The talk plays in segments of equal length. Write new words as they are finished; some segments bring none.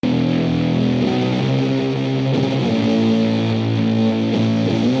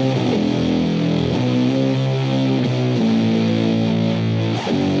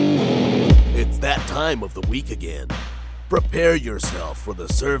time of the week again. Prepare yourself for the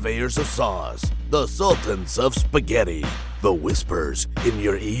surveyors of sauce, the sultans of spaghetti, the whispers in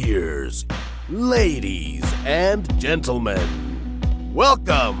your ears. Ladies and gentlemen,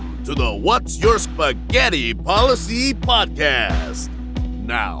 welcome to the What's Your Spaghetti Policy podcast.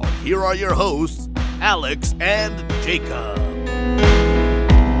 Now, here are your hosts, Alex and Jacob.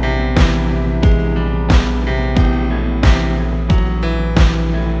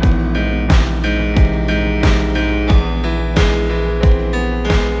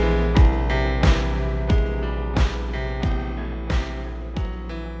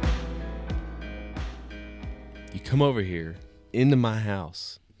 Come over here into my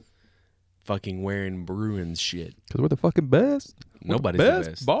house fucking wearing Bruins shit. Because we're the fucking best. Nobody's the the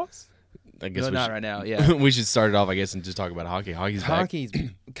best. Boss? I guess No, we not should, right now, yeah. we should start it off, I guess, and just talk about hockey. Hockey's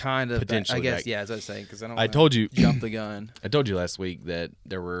kind of Potentially I guess, back. yeah, as I was saying, because I don't I wanna told you. jump the gun. I told you last week that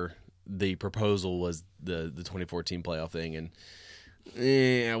the proposal was the 2014 playoff thing, and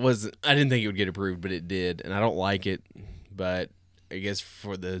I didn't think it would get approved, but it did, and I don't like it, but I guess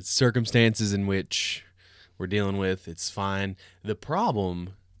for the circumstances in which we're dealing with, it's fine. The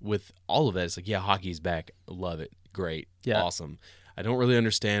problem with all of that is like, yeah, hockey's back. Love it. Great. Yeah. Awesome. I don't really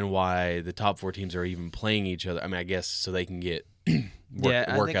understand why the top four teams are even playing each other. I mean, I guess so they can get work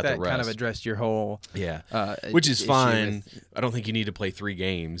I think out that the rust. kind of addressed your whole Which is issue fine. with- I don't think you need to play 3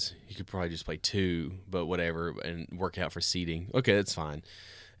 games. You could probably just play 2, but whatever, and work out for seeding. Okay, that's fine.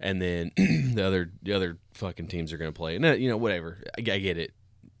 And then the other fucking teams are going to play. And whatever. I get it.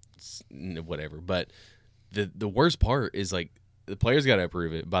 Whatever. But the worst part is like the players got to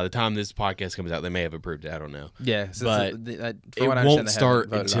approve it. By the time this podcast comes out, they may have approved it. I don't know. Yeah, so But from it what I won't understand, they start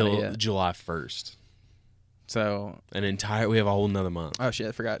haven't voted on it until yet. July 1st. So, We have a whole nother month. oh shit,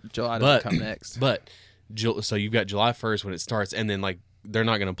 I forgot. July doesn't come next. But so you've got July 1st when it starts, and then like they're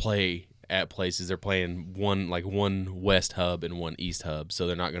not going to play at places. They're playing one West hub and one East hub. So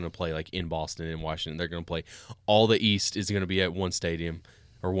they're not going to play like in Boston and Washington. They're going to play all the East is going to be at one stadium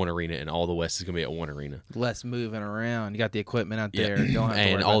or one arena, and all the West is going to be at one arena. Less moving around. You got the equipment out there. You don't have to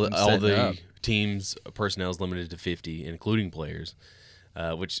And worry all about them setting up. the teams' personnel is limited to 50, including players,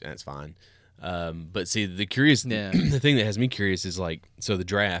 which that's fine. But see, the thing that has me curious is like, so the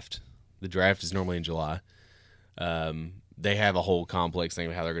draft is normally in July. They have a whole complex thing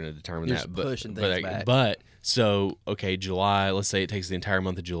of how they're going to determine You're that. just pushing things back. But so, okay, July, let's say it takes the entire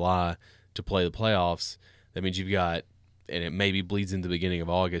month of July to play the playoffs. That means you've got, and it maybe bleeds into the beginning of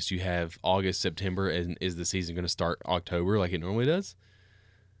August. You have August, September, and is the season going to start October like it normally does?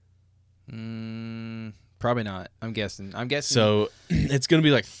 Probably not. I'm guessing. So it's going to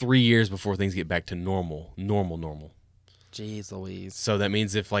be like 3 years before things get back to normal. Jeez Louise. So that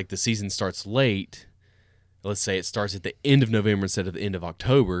means if like the season starts late, let's say it starts at the end of November instead of the end of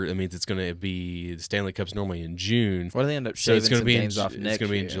October, that means it's going to be the Stanley Cup's normally in June. What do they end up So shaving it's going to some be games off it's next going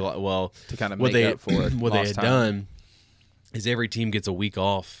to be year in July. Well, to kind of what make they up for it? what they lost had time? done is every team gets a week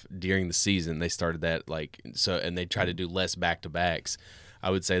off during the season. They started that and they try to do less back-to-backs. I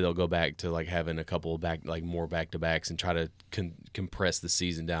would say they'll go back to like having a couple of more back-to-backs and try to compress the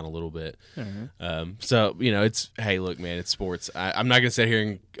season down a little bit. Mm-hmm. So it's, hey, look, man, it's sports. I'm not gonna sit here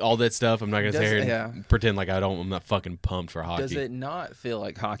and all that stuff. I'm not gonna sit here and pretend like I'm not fucking pumped for hockey. Does it not feel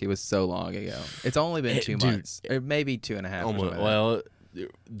like hockey was so long ago? It's only been 2 months, or maybe 2.5. Almost, well,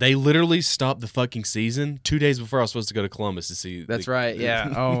 they literally stopped the fucking season 2 days before I was supposed to go to Columbus to see. That's right.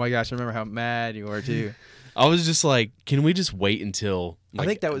 Yeah. Oh my gosh, I remember how mad you were too. I was just like, can we just wait until I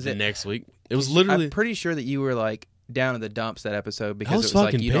think that was the it. next week? It was literally. I'm pretty sure that you were like down in the dumps that episode because was it was like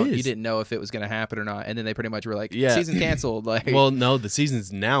fucking you pissed. didn't know if it was going to happen or not, and then they pretty much were like, Yeah. season canceled. Like, Well, no, the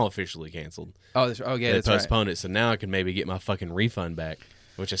season's now officially canceled. yeah, They that's right. postponed it, so now I can maybe get my fucking refund back,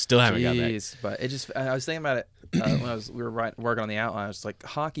 which I still haven't got back. Jeez, but it just—I was thinking about it when we were working on the outline. I was like,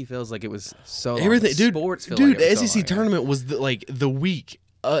 hockey feels like it was so long. Everything, dude. Sports feel Dude, like it the was so SEC long ago. tournament was the week,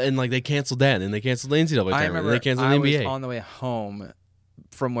 and like they canceled that, and then they canceled the NCAA I tournament, remember and they canceled I the was NBA. on the way home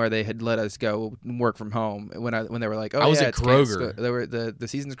from where they had let us go work from home when they were like, oh, I was yeah, at it's Kroger. canceled. They were the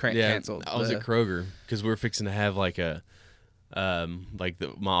season's canceled. I was at Kroger because we were fixing to have like a, my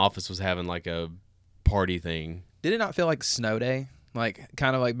office was having like a party thing. Did it not feel like snow day? Like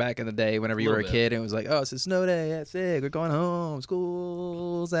kind of like back in the day whenever you were a Little kid and it was like, oh, it's a snow day. That's it. We're going home.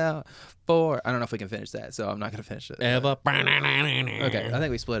 School's out. I don't know if we can finish that, so I'm not going to finish it. Eva. Okay, I think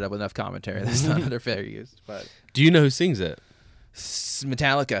we split it up with enough commentary. That's not under fair use. But Do you know who sings it?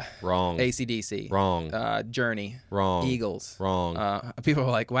 Metallica, Wrong. AC/DC, Wrong. Journey, Wrong. Eagles. Wrong. People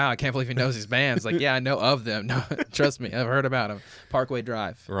were like, wow, I can't believe he knows these bands. Like, yeah, I know of them. No, trust me, I've heard about them. Parkway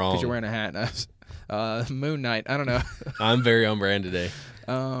Drive. Wrong. Because you're wearing a hat. Moon Knight. I don't know. I'm very on brand today.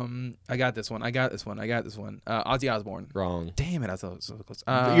 I got this one. Ozzy Osbourne. Wrong. Damn it! I thought it was so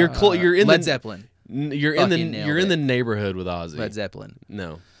close. You're in Led Zeppelin. You're Fucking nailed in it. the neighborhood with Ozzy. Led Zeppelin.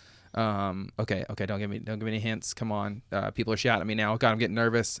 No. Okay. Don't give me any hints. Come on. People are shouting at me now. God, I'm getting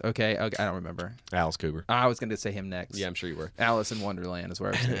nervous. Okay. I don't remember. Alice Cooper. I was gonna say him next. Yeah, I'm sure you were. Alice in Wonderland is where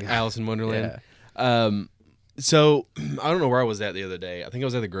I was gonna go. Alice in Wonderland. So I don't know where I was at the other day. I think I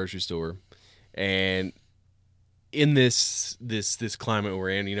was at the grocery store, and in this climate we're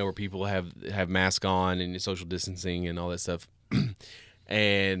in, where people have masks on and social distancing and all that stuff,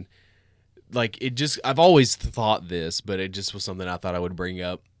 and like I've always thought this, but it just was something I thought I would bring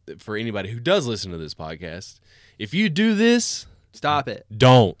up for anybody who does listen to this podcast. If you do this, Stop it.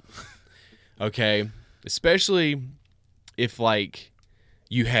 don't. Okay? Especially if like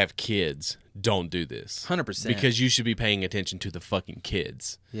you have kids, don't do this. 100%. Because you should be paying attention to the fucking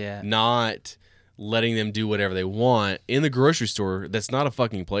kids. Yeah. Not letting them do whatever they want in the grocery store. That's not a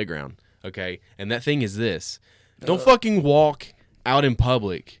fucking playground. Okay? And that thing is this. Don't fucking walk out in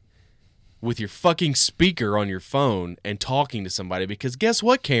public with your fucking speaker on your phone and talking to somebody, because guess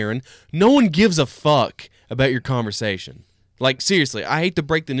what, Karen? No one gives a fuck about your conversation. Like, seriously, I hate to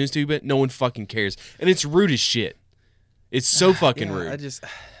break the news to you, but no one fucking cares. And it's rude as shit. It's so fucking rude.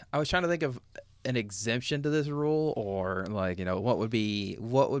 I was trying to think of an exemption to this rule, or like, what would be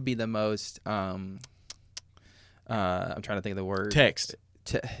the most I'm trying to think of the word. Text.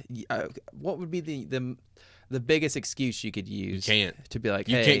 What would be the biggest excuse you could use? You can't. To be like,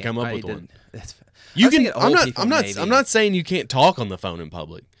 You hey, can't come up I with did- one. That's, You I was can. thinking old people, maybe. I'm not saying you can't talk on the phone in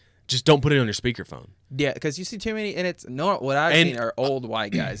public. Just don't put it on your speakerphone. Yeah, because you see too many, and it's what I've seen are old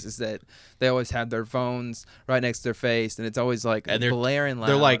white guys is that they always have their phones right next to their face, and it's always like And they're blaring loud.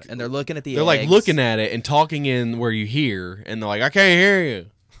 they're like- and they're looking at the They're like eggs. looking at it and talking in where you hear, and they're like, I can't hear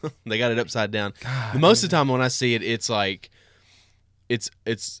you. They got it upside down. Most of the time when I see it, it's like, it's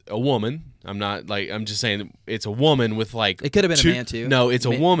a woman. I'm just saying it's a woman with like. It could have been a man too. No, it's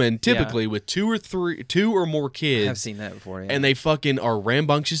a woman typically with two or more kids. I've seen that before. Yeah. And they fucking are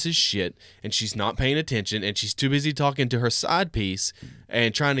rambunctious as shit, and she's not paying attention, and she's too busy talking to her side piece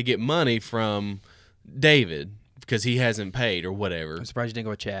and trying to get money from David because he hasn't paid or whatever. I'm surprised you didn't go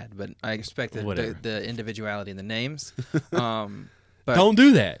with Chad, but I expected Whatever. the individuality in the names. But Don't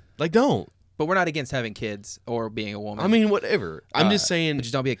do that. Like, don't. But we're not against having kids or being a woman. I mean, whatever. I'm just saying. But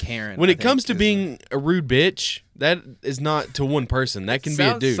just don't be a Karen. When I it comes to think, being a rude bitch, that is not to one person. That can be a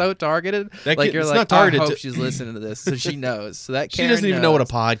sounds dude. so targeted. That Like can- you're it's like, not targeted I hope to- she's listening to this, so she knows. So that She Karen doesn't even know what a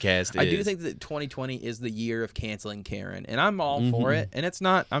knows. podcast is. I do think that 2020 is the year of canceling Karen, and I'm all for it. And it's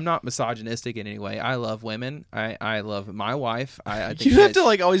not. I'm not misogynistic in any way. I love women. I love my wife. I think You have that- to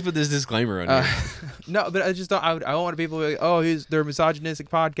like always put this disclaimer on here. No, but I just don't. I don't want people to be like, oh, they're a misogynistic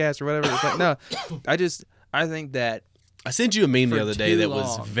podcast or whatever. It's like, no, I think that I sent you a meme for the other day too that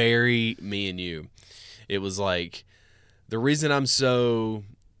was long. very me and you. It was like, the reason I'm so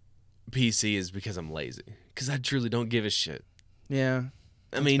PC is because I'm lazy. Because I truly don't give a shit. yeah,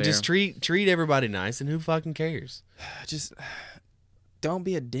 I mean, fair. just treat everybody nice, and who fucking cares? just don't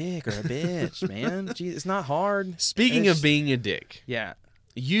be a dick or a bitch, man. Jeez, it's not hard. Speaking It's- of being a dick, Yeah,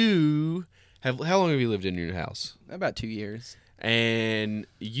 you have how long have you lived in your house? about 2 years. And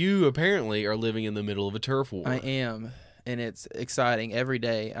you apparently are living in the middle of a turf war. I am, and it's exciting every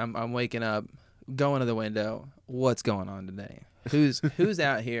day. I'm waking up, going to the window. What's going on today? Who's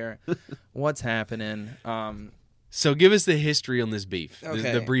out here? What's happening? So give us the history on this beef.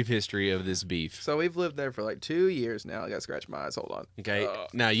 Okay. The brief history of this beef. So we've lived there for like 2 years now. I gotta scratch my eyes. Hold on. Okay.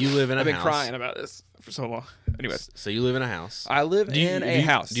 Now you live in a I've been house. crying about this for so long. Anyways, So you live in a house. I live in a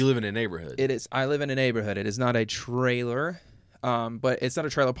house. Do you live in a neighborhood? It is. I live in a neighborhood. It is not a trailer, but it's not a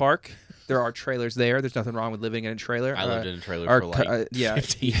trailer park. There are trailers there. There's nothing wrong with living in a trailer. I lived in a trailer our for like co- yeah.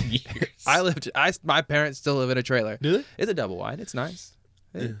 15 years. My parents still live in a trailer. Do they? It's a double wide. It's nice.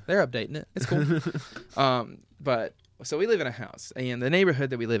 They're updating it. It's cool. But so we live in a house, and the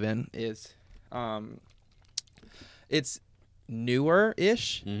neighborhood that we live in is, it's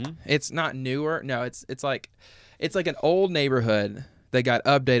newer-ish. Mhm. It's not newer. No, it's like an old neighborhood that got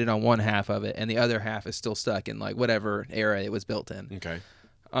updated on one half of it, and the other half is still stuck in like whatever era it was built in. Okay.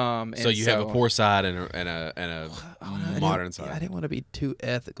 And So you have a poor side and a modern side. I didn't want to be too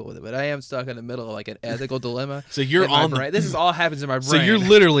ethical with it, but I am stuck in the middle of like an ethical dilemma. So you're in my on the- brain. This is all happens in my brain. So you're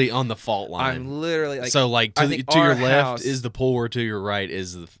literally on the fault line. I'm literally like. so like I to think your our left house- is the poor, to your right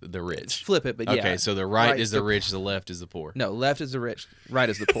is the rich. Let's flip it, but yeah. Okay, so the right is the so- rich, the left is the poor. No, left is the rich, right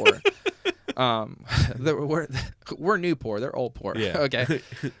is the poor. We're new poor. They're old poor. Yeah. Okay.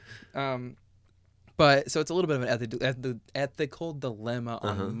 But so it's a little bit of an ethical dilemma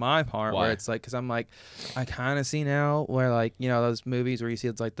on my part, Why? where it's like, because I'm like, I kind of see now where, like, you know, those movies where you see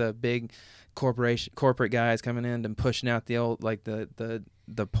it's like the big corporate guys coming in and pushing out the old, like the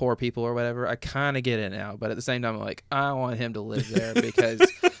poor people or whatever. I kind of get it now, but at the same time, I'm like, I want him to live there because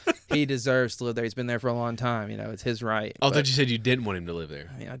he deserves to live there. He's been there for a long time. You know, it's his right. I thought you said you didn't want him to live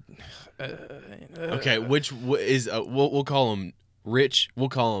there. I mean, Okay, which is we'll call him rich. We'll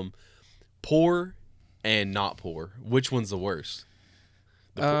call him poor and not poor. Which one's the worst?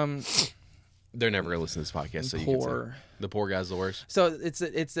 They're never gonna listen to this podcast. So you can say poor. the poor guy's the worst. So it's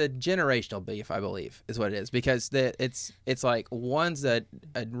a generational beef, I believe, is what it is, because it's like one's a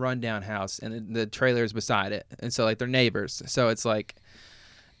rundown house and the trailer's beside it, and so like they're neighbors. So it's like,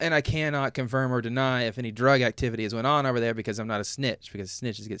 and I cannot confirm or deny if any drug activity has went on over there because I'm not a snitch, because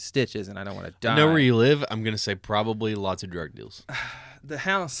snitches get stitches and I don't want to die. I know where you live. I'm gonna say probably lots of drug deals. The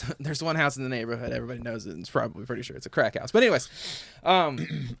house, there's one house in the neighborhood. Everybody knows it. And it's probably pretty sure it's a crack house. But anyways,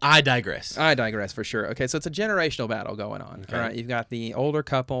 I digress. I digress for sure. Okay, so it's a generational battle going on. Okay. All right, you've got the older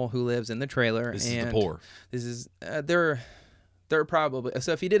couple who lives in the trailer. This and is the poor. This is they're probably,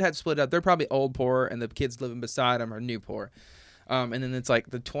 so if you did have to split it up, they're probably old poor, and the kids living beside them are new poor. And then it's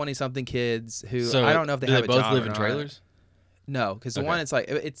like the 20-something kids who So I don't know if they do have they a both job live or in not. trailers? No, because the Okay. one, it's like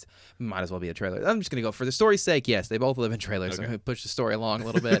it's might as well be a trailer. I'm just gonna go for the story's sake. Yes, they both live in trailers. Okay. I'm gonna push the story along a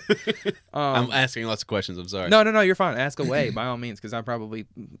little bit. I'm asking lots of questions. I'm sorry. No, you're fine. Ask away by all means, because I'm probably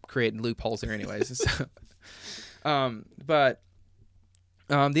creating loopholes here anyways. So,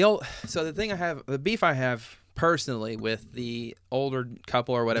 the beef I have personally with the older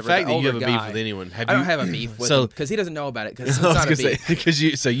couple or The whatever. fact the that you older have a beef guy, with anyone. I don't have a beef with him because he doesn't know about it. Because it's I was not a gonna beef. say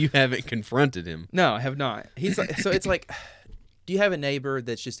because you haven't confronted him. No, I have not. He's like, so it's like, do you have a neighbor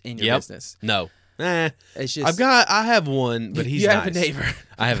that's just in your Yep. business? No. It's just I have one, but he's you nice. have a neighbor.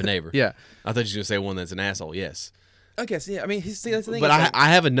 I have a neighbor. Yeah. I thought you were gonna say one that's an asshole. Yes. Okay. So yeah, I mean, see, that's the thing. But it's like, I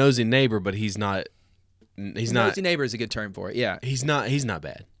have a nosy neighbor, but he's not. He's not. nosy neighbor is a good term for it. Yeah. He's not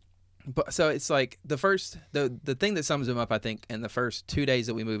bad. But so it's like the thing that sums him up, I think, in the first 2 days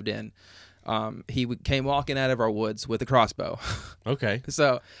that we moved in, he came walking out of our woods with a crossbow. Okay.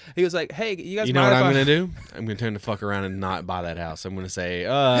 So he was like, "Hey, you guys, You know what mind I'm if gonna do? I'm gonna turn the fuck around and not buy that house. I'm gonna say,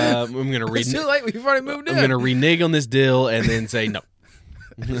 I'm gonna It's too late. We've already moved in. I'm gonna renege on this deal and then say no.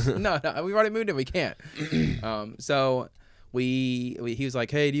 no, we've already moved in. We can't. So he was like,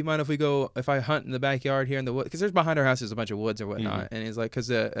 "Hey, do you mind if I hunt in the backyard here in the woods? Because there's behind our house there's a bunch of woods or whatnot." And he's like,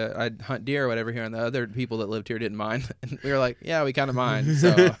 "Because I hunt deer or whatever here, and the other people that lived here didn't mind." And we were like, "Yeah, we kind of mind."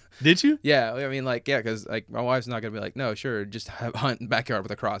 So Did you? yeah, I mean, like, yeah, because like my wife's not gonna be like, "No, sure, just hunt in the backyard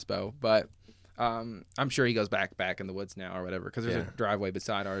with a crossbow," but. I'm sure he goes back in the woods now or whatever because there's Yeah. a driveway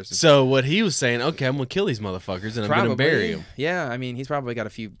beside ours. So what he was saying, okay, I'm gonna kill these motherfuckers and I'm gonna bury them. Yeah, I mean, he's probably got a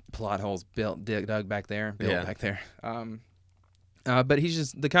few plot holes dug back there, Yeah. back there. But he's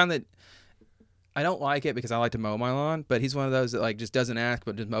just the kind that I don't like it because I like to mow my lawn. But he's one of those that like just doesn't ask,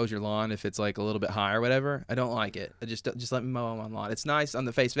 but just mows your lawn if it's like a little bit high or whatever. I don't like it. I just let me mow my lawn. It's nice on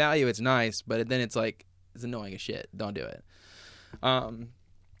the face value. It's nice, but then it's like it's annoying as shit. Don't do it.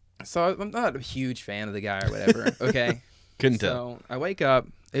 So I'm not a huge fan of the guy or whatever. Okay. Couldn't tell. So I wake up.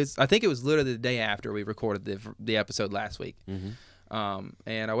 I think it was literally the day after we recorded the episode last week. Mm-hmm.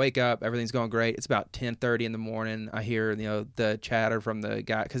 And I wake up. Everything's going great. It's about 10:30 in the morning. I hear the chatter from the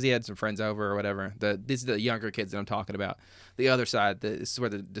guy because he had some friends over or whatever. These are the younger kids that I'm talking about. The other side. This is where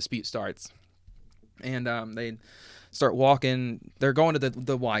the dispute starts. And they start walking. They're going to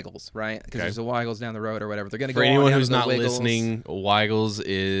the Weigels, right? Because Okay. there's a Weigels down the road or whatever. They're going to For go on anyone down who's to the not Wiggles listening, Weigels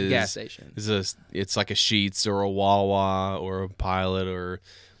is gas station. It's like a Sheetz or a Wawa or a Pilot or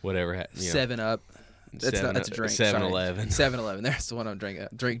whatever. 7-Up. That's a drink. 7-Eleven. 7-Eleven. That's the one I'm drinking.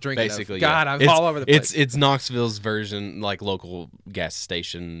 Basically, of. God, yeah. I'm all over the place. It's Knoxville's version, like local gas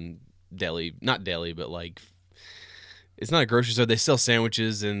station deli, not deli, but like it's not a grocery store. They sell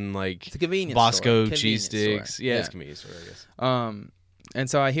sandwiches and like It's a convenience Bosco store. cheese Convenience sticks. store. Yeah, Yeah. it's a convenience store, I guess. And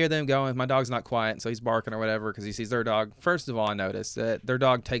so I hear them going. My dog's not quiet, so he's barking or whatever because he sees their dog. First of all, I noticed that their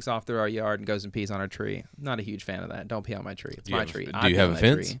dog takes off through our yard and goes and pees on our tree. I'm not a huge fan of that. Don't pee on my tree. It's Do you my have a- tree. do I you pee have on a that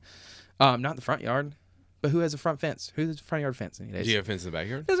fence? tree. Not in the front yard. But who has a front fence? Who has a front yard fence anyways? Do you have a fence in the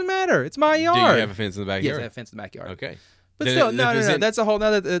backyard? Doesn't matter. It's my Do yard. you have a fence in the Yes, backyard? I have a fence in the backyard. Okay. But Then still, it- no. does it- That's a whole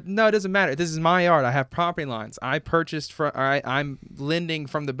nother. No, it doesn't matter. This is my yard. I have property lines. I purchased from. All right, I'm lending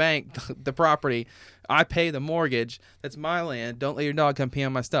from the bank the property. I pay the mortgage. That's my land. Don't let your dog come pee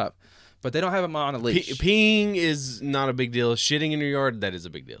on my stuff. But they don't have them on a leash. Peeing is not a big deal. Shitting in your yard, that is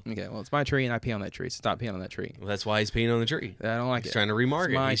a big deal. Okay, well, it's my tree and I pee on that tree. So stop peeing on that tree. Well, that's why he's peeing on the tree. I don't like He's it. trying to remark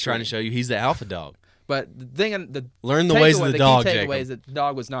It's it. my He's trying to tree. show you he's the alpha dog. But the Learn the ways of the dog, key Jacob. takeaway is that the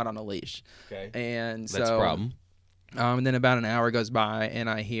dog was not on a leash. Okay. And That's so a problem. And then about an hour goes by, and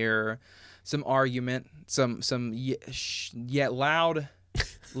I hear some argument, some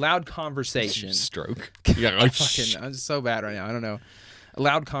loud conversation. Stroke. I'm so bad right now. I don't know. A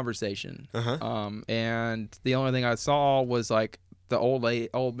loud conversation. And the only thing I saw was like the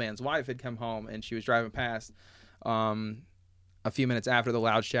old man's wife had come home, and she was driving past a few minutes after the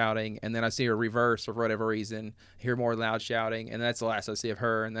loud shouting, and then I see her reverse for whatever reason, hear more loud shouting, and that's the last I see of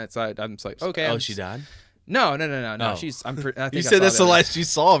her. And that's I'm just like, okay. She died? No. Oh. She's. I think You I said saw that's the last you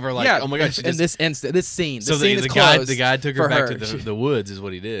saw of her. Like, yeah, oh my gosh. in this instant, this scene. So scene is the closed guy took her for back to the woods, is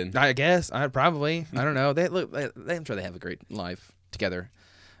what he did. I guess I probably. I don't know. I'm sure they have a great life together.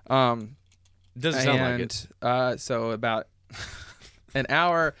 Doesn't sound like it. So about an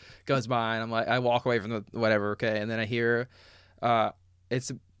hour goes by, and I'm like, I walk away from the whatever. Okay, and then I hear,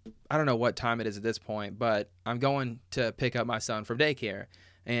 it's. I don't know what time it is at this point, but I'm going to pick up my son from daycare,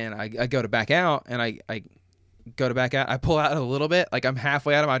 and I go to back out, and I go to back out. I pull out a little bit, like I'm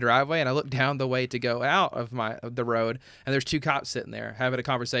halfway out of my driveway, and I look down the way to go out of the road, and there's two cops sitting there having a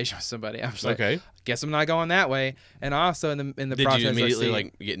conversation with somebody. I'm just like, okay. Guess I'm not going that way. And also in the Did process, you immediately I see,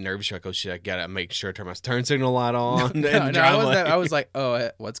 like get nervous? Like, oh shit, I gotta make sure I turn my turn signal light on. No, I was like,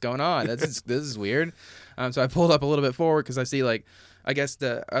 oh, what's going on? This is weird. So I pulled up a little bit forward because I see like, I guess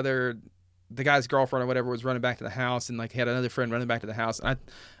the guy's girlfriend or whatever was running back to the house, and like he had another friend running back to the house. And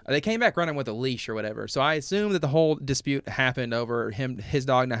they came back running with a leash or whatever. So I assume that the whole dispute happened over his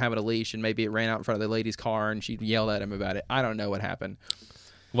dog not having a leash, and maybe it ran out in front of the lady's car and she yelled at him about it. I don't know what happened.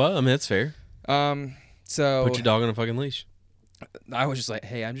 Well, I mean that's fair. So put your dog on a fucking leash. I was just like,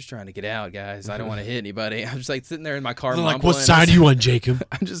 hey, I'm just trying to get out, guys. I don't want to hit anybody. I'm just like sitting there in my car. They're mumbling. like, what side are you on, Jacob?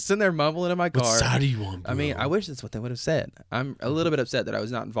 I'm just sitting there mumbling in my car. What side are you on, bro? I mean, I wish that's what they would have said. I'm a little bit upset that I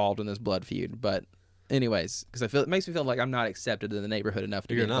was not involved in this blood feud, but anyways, because it makes me feel like I'm not accepted in the neighborhood enough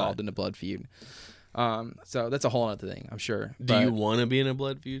to get involved in a blood feud. So that's a whole other thing, I'm sure. Do you want to be in a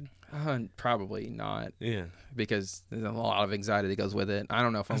blood feud? Probably not. Yeah, because there's a lot of anxiety that goes with it. I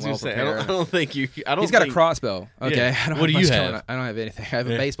don't know if I'm well prepared. I don't think you. He's got a crossbow. Okay. Yeah. What do you have? I don't have anything. I have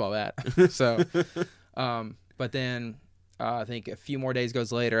a baseball bat. So, but then I think a few more days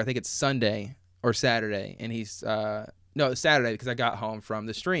goes later. I think it's Sunday or Saturday, and he's no, it's Saturday because I got home from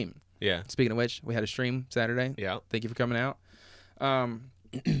the stream. Yeah. Speaking of which, we had a stream Saturday. Yeah. Thank you for coming out.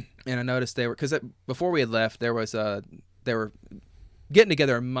 And I noticed they were because before we had left, they were getting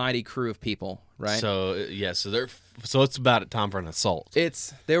together a mighty crew of people, right? So so it's about time for an assault. I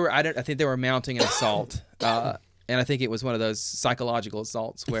think they were mounting an assault, and I think it was one of those psychological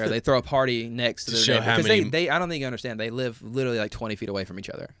assaults where they throw a party next to their neighbor, because they I don't think you understand, they live literally like 20 feet away from each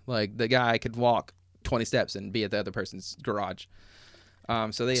other. Like the guy could walk 20 steps and be at the other person's garage.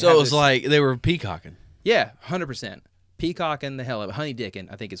 So it was like they were peacocking. Yeah, 100%. Peacocking the hell of it. Honey dicking,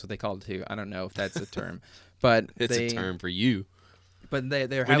 I think is what they called it too. I don't know if that's a term, but it's a term for you. But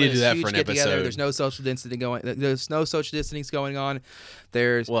they're having a huge get together. There's no social distancing going. There's no social distancing going on.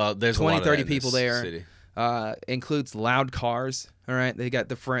 There's 20, 30 people there. City. Includes loud cars. All right, they got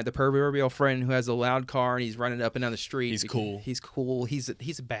the proverbial friend who has a loud car and he's running up and down the street. He's cool. He's cool. He's a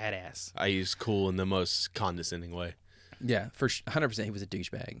badass. I use cool in the most condescending way. Yeah, for 100%, he was a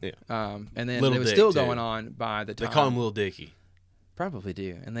douchebag. Yeah. And then Little it was Dick, still too. going on by the time. They call him Little Dicky. Probably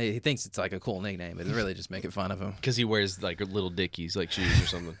do, and he thinks it's like a cool nickname, but really just making fun of him because he wears like little dickies, like shoes or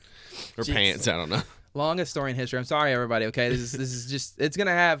something, or pants. I don't know. Longest story in history. I'm sorry, everybody. Okay, this is just it's gonna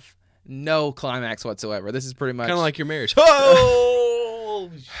have no climax whatsoever. This is pretty much kind of like your marriage.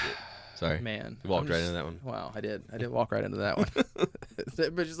 Oh shit! Sorry, man. You walked right into that one. Wow, I did walk right into that one.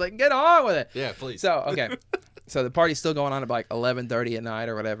 But just like get on with it. Yeah, please. So okay. So the party's still going on at like 11:30 at night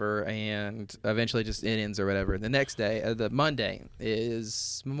or whatever, and eventually just it ends or whatever. The next day, the Monday,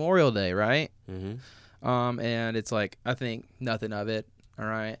 is Memorial Day, right? Mm-hmm. And it's like I think nothing of it. All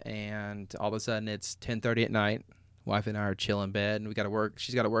right, and all of a sudden it's 10:30 at night. Wife and I are chilling in bed, and we got to work.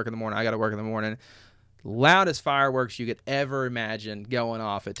 She's got to work in the morning. I got to work in the morning. Loudest fireworks you could ever imagine going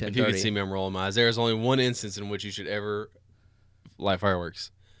off at 10:30. If you could see me, I'm rolling my eyes. There's only one instance in which you should ever light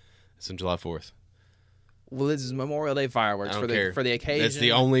fireworks. It's on July 4th. Well, this is Memorial Day fireworks for the occasion. That's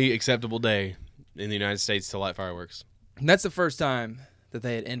the only acceptable day in the United States to light fireworks. And that's the first time that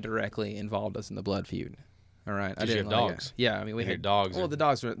they had indirectly involved us in the blood feud. All right, I didn't have dogs. Yeah, I mean we had dogs. Well, the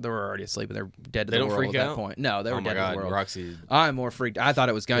dogs were already asleep and they're dead to they the don't world freak at out? that point. No, they were dead to the world. Roxy. I'm more freaked. I thought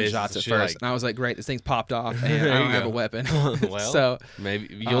it was gunshots at first, and I was like, "Great, this thing's popped off, and I don't have a weapon." Well, so maybe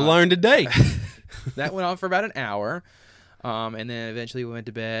you'll learn today. That went on for about an hour, and then eventually we went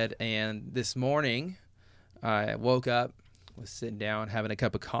to bed. And this morning, I woke up was sitting down, having a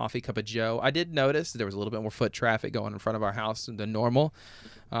cup of coffee, cup of Joe. I did notice there was a little bit more foot traffic going in front of our house than normal.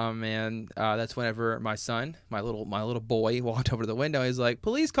 And that's whenever my son, my little boy, walked over to the window. He's like,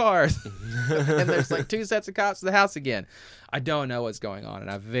 "Police cars!" And there's like 2 sets of cops at the house again. I don't know what's going on, and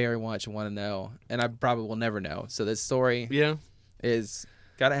I very much want to know, and I probably will never know. So this story is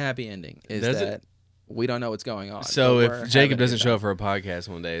got a happy ending. We don't know what's going on. So if Jacob doesn't show up for a podcast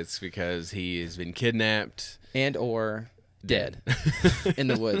one day, it's because he has been kidnapped and or dead in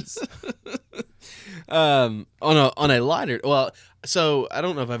the woods. On a lighter, well, so I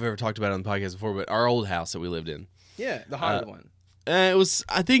don't know if I've ever talked about it on the podcast before, but our old house that we lived in. Yeah, the haunted one. It was.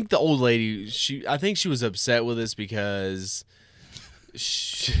 I think the old lady. I think she was upset with us because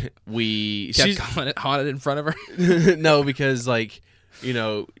kept calling it haunted in front of her. No, because like, you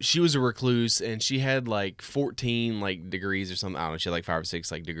know, she was a recluse and she had like 14 like degrees or something. I don't know. She had like 5 or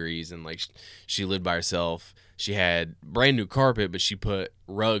 6 like degrees, and like she lived by herself. She had brand new carpet, but she put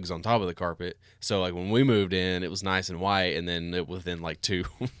rugs on top of the carpet. So like when we moved in, it was nice and white, and then within like 2,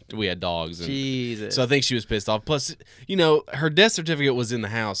 we had dogs. And Jesus. So I think she was pissed off. Plus, you know, her death certificate was in the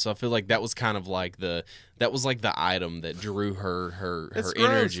house, so I feel like that was kind of like the item that drew her That's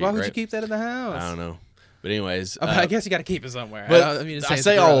energy. Gross. Why would right? you keep that in the house? I don't know. But anyways, I guess you got to keep it somewhere. But I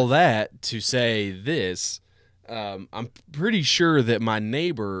say all that to say this. I'm pretty sure that my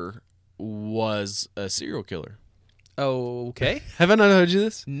neighbor was a serial killer. Okay. Have I not told you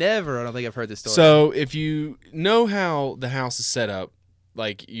this? Never. I don't think I've heard this story. So if you know how the house is set up,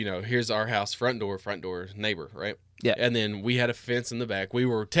 like, you know, here's our house, front door, neighbor, right? Yeah. And then we had a fence in the back. We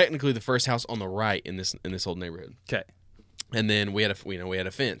were technically the first house on the right in this old neighborhood. Okay. And then we had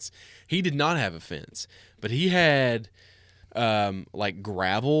a fence. He did not have a fence, but he had like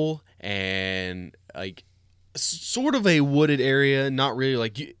gravel and like sort of a wooded area. Not really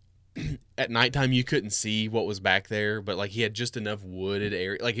like at nighttime you couldn't see what was back there, but like he had just enough wooded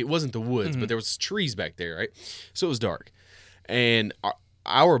area. Like it wasn't the woods, but there was trees back there, right? So it was dark, and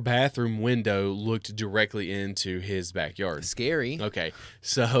our bathroom window looked directly into his backyard. Scary. Okay,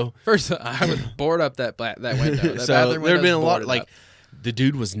 so first I would board up that window. That so there'd been a lot. Like up. The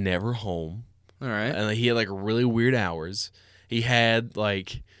dude was never home. All right, and he had like really weird hours. He had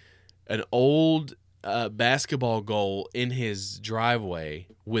like an old basketball goal in his driveway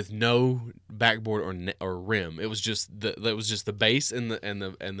with no backboard or rim. It was just the base and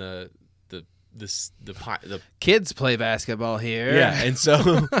the kids play basketball here. Yeah, and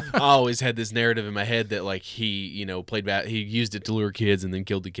so I always had this narrative in my head that like he, you know, he used it to lure kids and then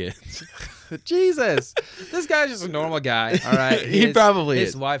killed the kids. Jesus, this guy's just a normal guy. All right,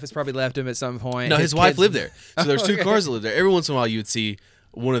 his wife has probably left him at some point. No, his wife lived there. So there's 2 cars that lived there. Every once in a while, you would see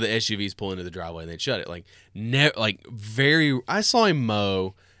one of the SUVs pull into the driveway and they'd shut it. I saw him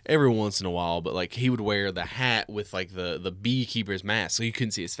mow every once in a while, but like he would wear the hat with like the beekeeper's mask, so you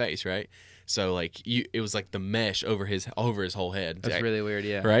couldn't see his face, right? So like it was like the mesh over his whole head. That's really weird,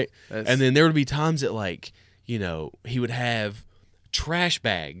 yeah. Right? And then there would be times that like, you know, he would have trash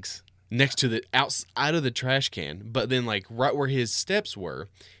bags next to the outside of the trash can, but then like right where his steps were,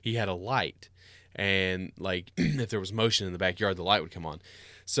 he had a light. And like if there was motion in the backyard, the light would come on.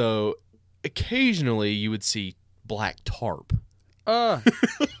 So occasionally you would see black tarp.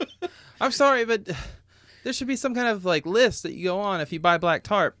 I'm sorry, but there should be some kind of like list that you go on if you buy black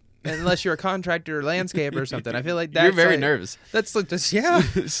tarp, unless you're a contractor or landscaper or something. I feel like that's you're very nervous. That's yeah.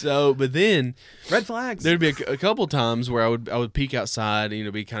 So, but then red flags. There'd be a couple times where I would peek outside, you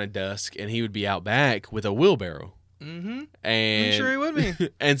know, be kind of dusk, and he would be out back with a wheelbarrow. Mm-hmm. And I'm sure he would be.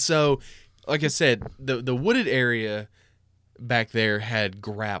 And so, like I said, the wooded area back there had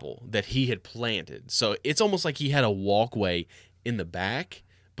gravel that he had planted. So it's almost like he had a walkway in the back.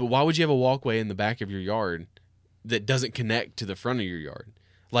 But why would you have a walkway in the back of your yard that doesn't connect to the front of your yard?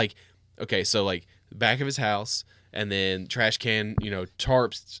 Like, okay, so like back of his house, and then trash can, you know,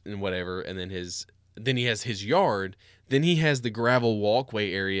 tarps and whatever, and then he has his yard. Then he has the gravel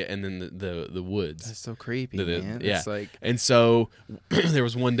walkway area, and then the woods. That's so creepy, man. Yeah. It's like... And so there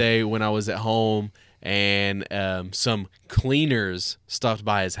was one day when I was at home, and some cleaners stopped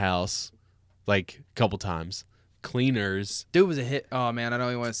by his house, like a couple times. Cleaners. Dude was a hit. Oh man, I don't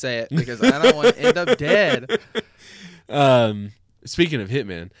even want to say it because I don't want to end up dead. Speaking of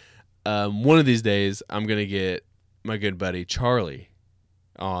hitman, one of these days I'm gonna get my good buddy Charlie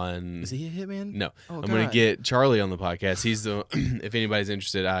on. Is he a hitman? No, oh, I'm gonna get Charlie on the podcast. He's the. If anybody's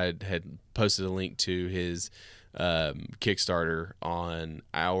interested, I had posted a link to his Kickstarter on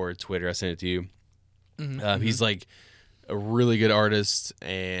our Twitter. I sent it to you. Mm-hmm. He's like a really good artist,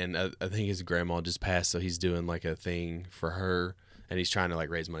 and I think his grandma just passed, so he's doing like a thing for her, and he's trying to like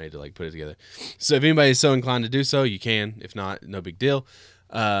raise money to like put it together. So if anybody's so inclined to do so, you can. If not, no big deal.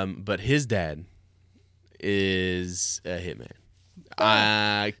 But his dad is a hitman.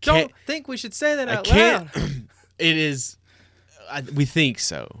 I can't Don't think we should say that I out can't. loud. It is. We think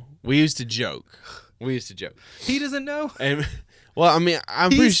so. We used to joke. He doesn't know. And well, I mean,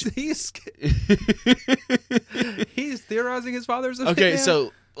 I'm pretty sure. He's theorizing his father's a Okay, hitman.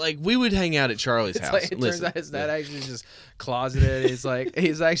 so like we would hang out at Charlie's It's house. like, it turns out his dad actually just closeted.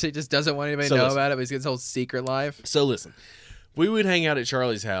 He's actually just doesn't want anybody to know about it, but he's got his whole secret life. So listen, we would hang out at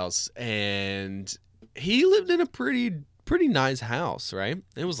Charlie's house, and he lived in a pretty nice house, right?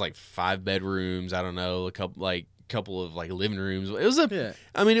 It was like 5 bedrooms. I don't know, a couple of like living rooms. It was I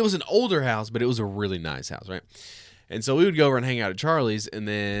mean, it was an older house, but it was a really nice house, right? And so we would go over and hang out at Charlie's, and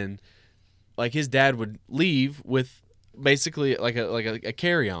then like his dad would leave with basically like a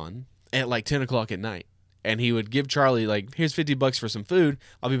carry-on at like 10 o'clock at night, and he would give Charlie like, here's $50 for some food.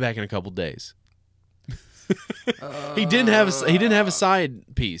 I'll be back in a couple days. He didn't have a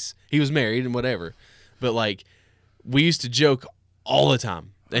side piece. He was married and whatever, but like we used to joke all the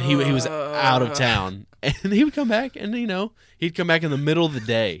time. And he was out of town, and he would come back, and he'd come back in the middle of the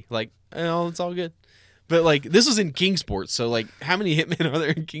day, like, oh, it's all good. But like this was in Kingsport, so like how many hitmen are there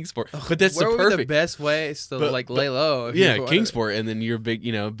in Kingsport? But that's Where the would be perfect the best way to lay low. If yeah, you Kingsport, and then you're big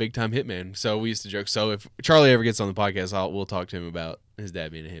time hitman. So we used to joke. So if Charlie ever gets on the podcast, we'll talk to him about his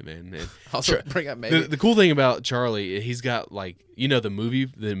dad being a hitman. And also bring up maybe the cool thing about Charlie, he's got like the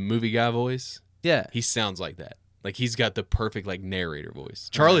movie guy voice. Yeah, he sounds like that. Like he's got the perfect like narrator voice.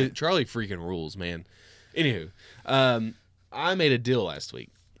 Charlie freaking rules, man. Anywho, I made a deal last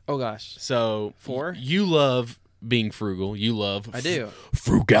week. Oh gosh. So for you love being frugal. You love I do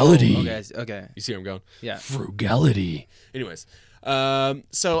frugality. Okay. You see where I'm going? Yeah. Frugality. Anyways,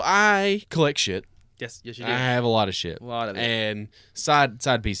 so I collect shit. Yes, you do. I have a lot of shit. A lot of it. And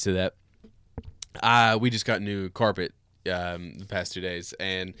side piece to that, we just got new carpet the past 2 days,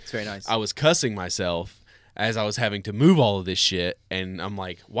 and it's very nice. I was cussing myself as I was having to move all of this shit, and I'm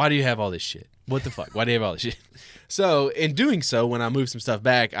like, why do you have all this shit? What the fuck? Why do you have all this shit? So in doing so, when I moved some stuff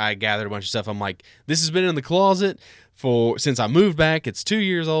back, I gathered a bunch of stuff. I'm like, this has been in the closet since I moved back. It's 2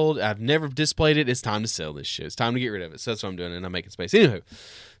 years old. I've never displayed it. It's time to sell this shit. It's time to get rid of it. So that's what I'm doing, and I'm making space. Anywho,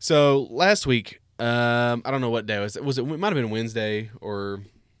 so last week, I don't know what day it was. It might have been Wednesday or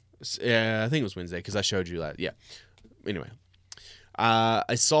I think it was Wednesday because I showed you that. Yeah. Anyway,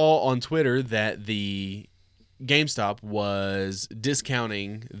 I saw on Twitter that the GameStop was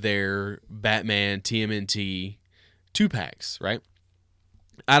discounting their Batman TMNT 2-packs, right?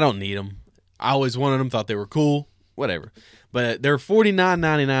 I don't need them. I always wanted them, thought they were cool, whatever. But they're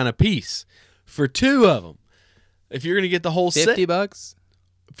 $49.99 a piece for 2 of them. If you're going to get the whole set. $50?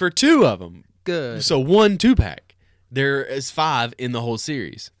 For 2 of them. Good. So 1 2-pack. There is 5 in the whole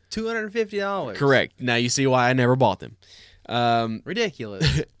series. $250. Correct. Now you see why I never bought them.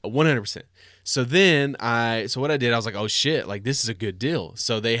 Ridiculous. 100%. So then what I did, I was like, oh shit, like this is a good deal.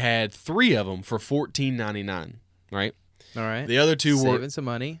 So they had 3 of them for $14.99, right? All right. The other 2 saving some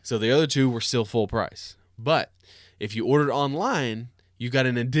money. So the other 2 were still full price. But if you ordered online, you got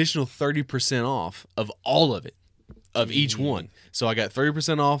an additional 30% off of all of it, of each one. So I got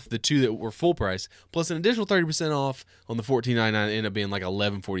 30% off the 2 that were full price, plus an additional 30% off on the $14.99. It ended up being like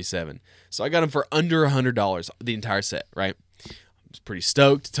 $11.47. So I got them for under $100, the entire set, right? I was pretty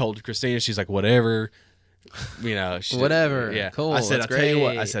stoked. Told Christina, she's like, whatever, whatever. Yeah, cool. I said, That's I'll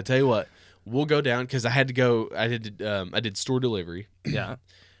great. tell you what, we'll go down because I did store delivery. Yeah,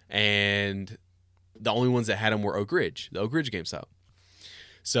 and the only ones that had them were the Oak Ridge GameStop.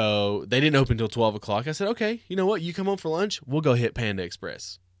 So they didn't open until 12 o'clock. I said, okay, you know what? You come home for lunch, we'll go hit Panda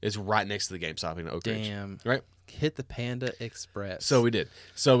Express. It's right next to the GameStop in Oak Ridge. Damn. Right? Hit the Panda Express. So we did.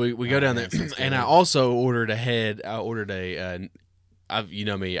 So we go down there, and I also ordered ahead. I ordered you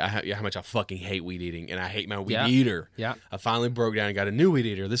know me, how much I fucking hate weed eating, and I hate my weed eater. Yeah. I finally broke down and got a new weed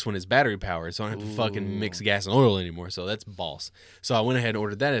eater. This one is battery powered, so I don't have to fucking mix gas and oil anymore. So that's boss. So I went ahead and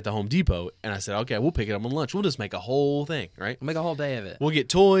ordered that at the Home Depot, and I said, okay, we'll pick it up on lunch. We'll just make a whole thing, right? We'll make a whole day of it. We'll get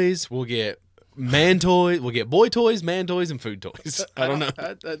toys. We'll get man toys. We'll get boy toys, man toys, and food toys. I don't know.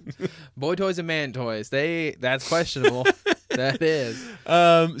 Boy toys and man toys. That's questionable. That is.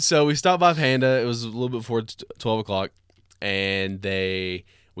 So we stopped by Panda. It was a little bit before 12 o'clock. And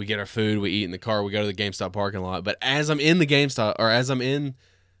we get our food, we eat in the car, we go to the GameStop parking lot. But as I'm in the GameStop, or as I'm in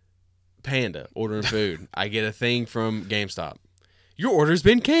Panda ordering food, I get a thing from GameStop. Your order's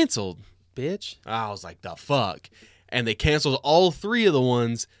been canceled. Bitch. I was like, the fuck? And they canceled all 3 of the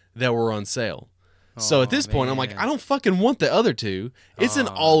ones that were on sale. So at this point, I'm like, man. I don't fucking want the other two. It's an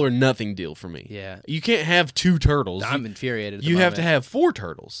all or nothing deal for me. Yeah. You can't have 2 turtles. I'm infuriated. At the You have to moment. have 4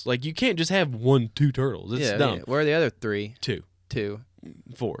 turtles. Like, you can't just have 2 turtles. It's Yeah, dumb. yeah. Where are the other 3? 2, 2.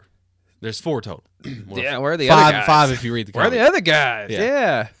 4. There's 4 total. Well, Yeah, where are the 5, other guys? 5 if you read the Where are comics. the other guys? Yeah.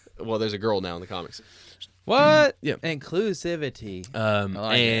 Yeah. Well, there's a girl now in the comics. What? Yeah. Inclusivity.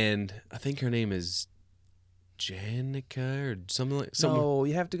 like and I think her name is Janica or something like No,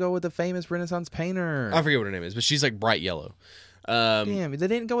 you have to go with the famous Renaissance painter. I forget what her name is, but she's like bright yellow. Damn, they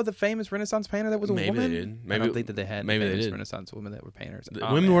didn't go with the famous Renaissance painter that was a Maybe woman? they did. I Maybe don't think that they had maybe they famous did. Renaissance women that were painters. The Oh,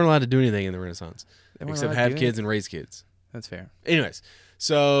 women man. weren't allowed to do anything in the Renaissance They weren't except allowed to have do kids anything? and raise kids. That's fair. Anyways,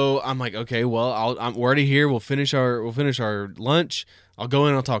 so I'm like, okay, well, we're already here. We'll finish our lunch. I'll go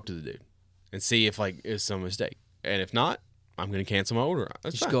in. I'll talk to the dude and see if like it's some mistake. And if not, I'm gonna cancel my order.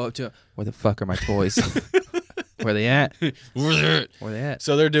 That's Just fine. go up to where the fuck are my toys? Where they at? Where's it? Where they at?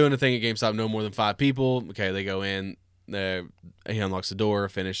 So they're doing a thing at GameStop. No more than 5 people. Okay, they go in. He unlocks the door.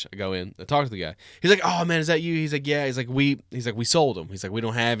 Finish. I go in. I talk to the guy. He's like, "Oh man, is that you?" He's like, "Yeah." He's like, we sold them. He's like, "We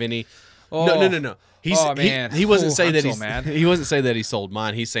don't have any." Oh. No. He's, Oh, man. He wasn't Ooh, saying I'm that so he's mad. He wasn't saying that he sold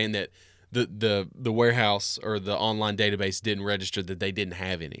mine. He's saying that the warehouse or the online database didn't register that they didn't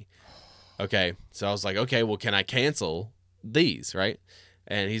have any. Okay, so I was like, okay, well, can I cancel these, right?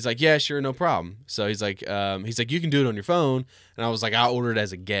 And he's like, yeah, sure, no problem. So he's like, you can do it on your phone. And I was like, I ordered it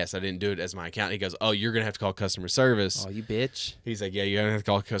as a guest. I didn't do it as my account. He goes, oh, you're gonna have to call customer service. Oh, you bitch. He's like, yeah, you're gonna have to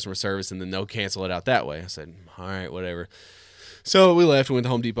call customer service, and then they'll cancel it out that way. I said, all right, whatever. So we left. We went to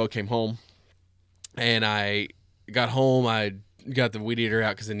Home Depot. Came home, and I got home. I got the weed eater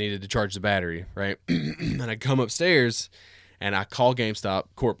out because I needed to charge the battery, right? And I come upstairs, and I call GameStop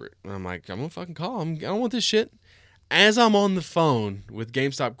corporate. And I'm like, I'm gonna fucking call them. I don't want this shit. As I'm on the phone with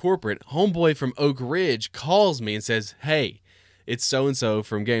GameStop corporate, homeboy from Oak Ridge calls me and says, hey, it's so-and-so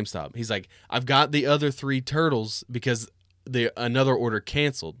from GameStop. He's like, I've got the other 3 turtles because another order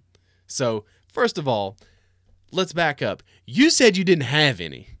canceled. So, first of all, let's back up. You said you didn't have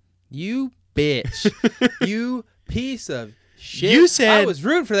any. You bitch. You piece of shit. You said- I was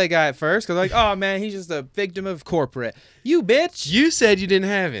rooting for that guy at first because like, oh man, he's just a victim of corporate. You bitch. You said you didn't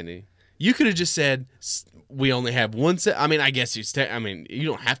have any. You could have just said, we only have 1 set. I mean, I guess you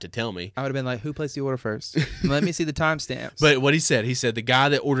don't have to tell me. I would have been like, who placed the order first? Let me see the timestamps. But what he said the guy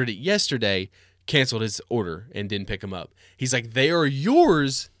that ordered it yesterday canceled his order and didn't pick them up. He's like, they are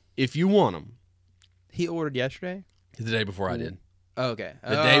yours if you want them. he ordered yesterday. The day before I did. Okay.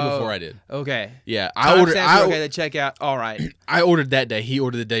 The day before I did. Okay. Yeah, I ordered. Okay, the checkout. All right. I ordered that day. He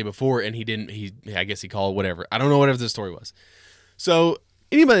ordered the day before, and he didn't. I guess he called whatever. I don't know whatever the story was. So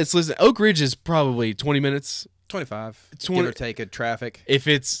anybody that's listening, Oak Ridge is probably 20 minutes. 25. 20 give or take a traffic. If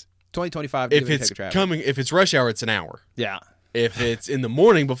it's 2025. if it's coming, if it's rush hour, it's an hour. Yeah. If it's in the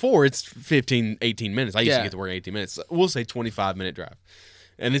morning before, it's 15, 18 minutes. I used to Yeah. get to work in 18 minutes. We'll say 25-minute drive.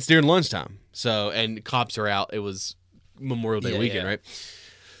 And it's during lunchtime. So, and cops are out. It was Memorial Day Yeah, weekend, yeah. right?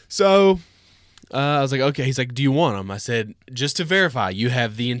 So, I was like, okay. He's like, do you want them? I said, just to verify, you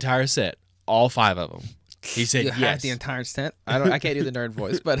have the entire set, all 5 of them. He said, You had yes. the entire tent. I can't do the nerd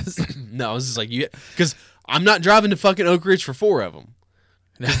voice, but it's, No, I was just like, because I'm not driving to fucking Oak Ridge for 4 of them.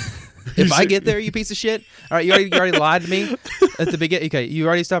 if I get there, you piece of shit. All right, you already lied to me at the beginning. Okay, you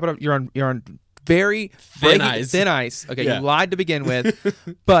already stopped it. You're on very Thin ice. Thin ice. Okay, Yeah. you lied to begin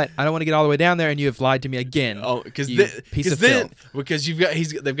with, but I don't want to get all the way down there, and you have lied to me again. Oh, because you piece of filth. because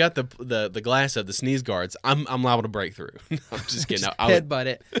they've got the glass of the sneeze guards. I'm liable to break through. I'm just kidding. I would Headbutt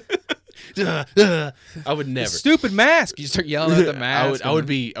it. I would never. Stupid mask. You start yelling at the mask. I would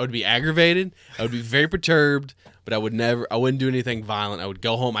be aggravated. I would be very perturbed, but I wouldn't do anything violent. I would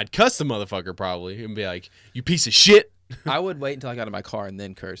go home. I'd cuss the motherfucker probably and be like, "You piece of shit." I would wait until I got in my car and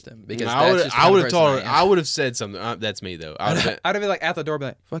then cursed him because I that's just the kind of would have person told her. I am. I would have said something. That's me though. I would have I'd have been like at the door, be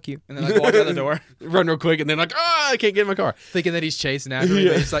like, "Fuck you," and then like walk out the door, run real quick and then like, I can't get in my car. thinking that he's chasing after me. Yeah.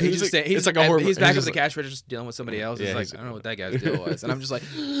 But he's like, It's like- he's it's like a horror- he's back he's up the just cash register, just dealing with somebody else. Yeah, It's like he's- I don't know what that guy's deal was, and I'm just like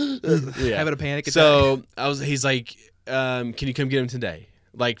Yeah. having a panic attack. So he's like, can you come get him today?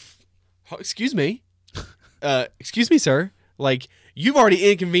 Like, excuse me, sir. Like, you've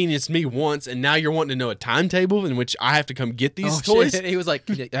already inconvenienced me once, and now you're wanting to know a timetable in which I have to come get these toys. Shit. He was like,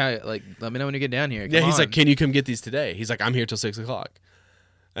 like let me know when you get down here. Yeah, Come he's on. like, can you come get these today? He's like, I'm here till 6:00,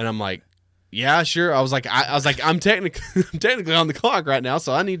 and I'm like, yeah, sure. I was like, I'm technically on the clock right now,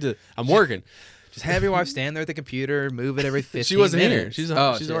 so I'm working. just have your wife stand there at the computer, move it every 15 She wasn't here. minutes. She's shit.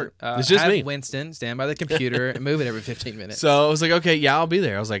 working. It's just have me. Winston stand by the computer and move it every 15 minutes. So I was like, okay, yeah, I'll be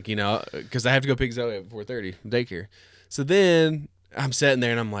there. I was like, because I have to go pick Zoe at 4:30 from daycare. So then I'm sitting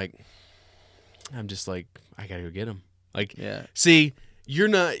there and I'm just like, I gotta go get him. Like, yeah, see, you're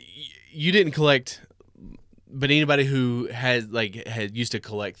not. you didn't collect, but anybody who had used to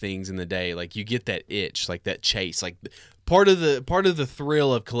collect things in the day, like you get that itch, like that chase, like part of the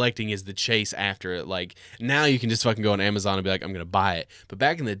thrill of collecting is the chase after it. Like now you can just fucking go on Amazon and be like, I'm gonna buy it. But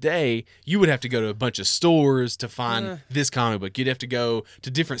back in the day, you would have to go to a bunch of stores to find this comic book. You'd have to go to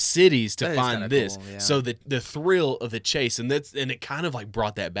different cities to find this. Cool, yeah. So the thrill of the chase, and it kind of like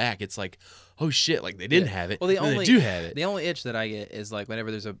brought that back. It's like, oh shit, like they didn't have it. Well, they do have it. The only itch that I get is like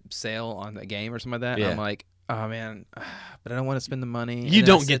whenever there's a sale on the game or something like that. Yeah. I'm like, oh man, but I don't want to spend the money. You And then I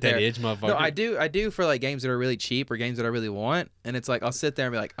don't sit get that there. itch, motherfucker. No, I do for like games that are really cheap or games that I really want, and it's like I'll sit there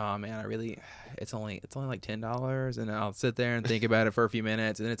and be like, oh man, it's only like $10, and I'll sit there and think about it for a few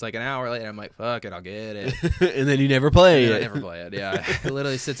minutes, and then it's like an hour later, I'm like, fuck it, I'll get it. And then you never play And it. I never play it. Yeah, it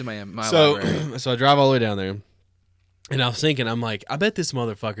literally sits in my So, library. so I drive all the way down there, and I was thinking, I'm like, I bet this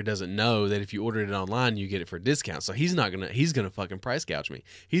motherfucker doesn't know that if you ordered it online, you get it for a discount. So he's gonna fucking price gouge me.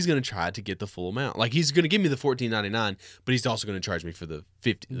 He's gonna try to get the full amount. Like he's gonna give me the $14.99, but he's also gonna charge me for the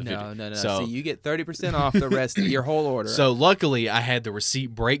 50. No. So, See, you get 30% off the rest of your whole order. so luckily, I had the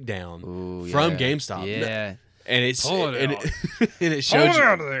receipt breakdown Ooh, from yeah. GameStop. Yeah. And it's Pull it and out. and it showed Pull it you-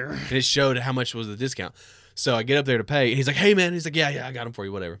 out of there. and it showed how much was the discount. So I get up there to pay, and he's like, "Hey man," he's like, "Yeah, I got them for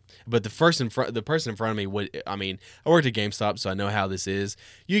you, whatever." But the person in front of me, I worked at GameStop, so I know how this is.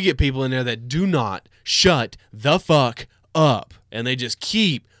 You get people in there that do not shut the fuck up, and they just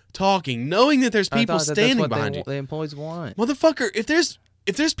keep talking, knowing that there's I people thought that standing that's what behind you. the employees want. Motherfucker, if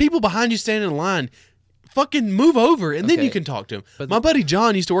there's people behind you standing in line, fucking move over, and then Okay. you can talk to him. But My buddy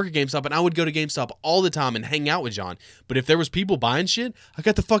John used to work at GameStop, and I would go to GameStop all the time and hang out with John. But if there was people buying shit, I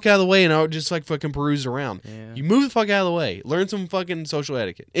got the fuck out of the way, and I would just like fucking peruse around. Yeah. You move the fuck out of the way. Learn some fucking social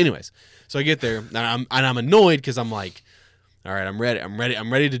etiquette. Anyways, so I get there, and I'm annoyed because I'm like, all right, I'm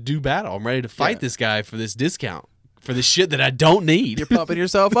ready to do battle. I'm ready to fight Yeah. this guy for this discount. For the shit that I don't need. You're pumping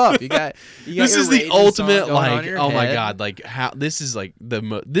yourself up. You got This your is the raging song ultimate, going on like, in your oh my head. god, like how this is like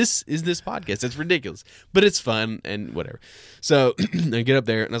this is this podcast. It's ridiculous, but it's fun and whatever. So I get up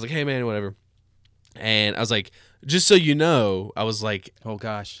there and I was like, hey man, whatever. And I was like, just so you know, I was like, Oh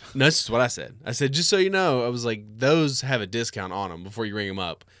gosh. no, this is what I said. I said, just so you know, I was like, those have a discount on them before you ring them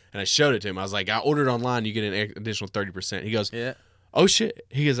up. And I showed it to him. I was like, I ordered online, you get an additional 30%. He goes, Yeah. oh shit.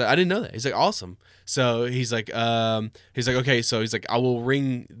 He goes, I didn't know that. He's like, awesome. So he's like, okay. So he's like, I will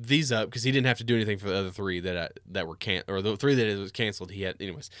ring these up because he didn't have to do anything for the other three that were or the three that it was canceled. He had to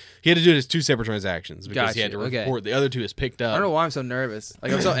do it as two separate transactions because he had to Gotcha, okay. report the other two as picked I up. don't know why I'm so nervous.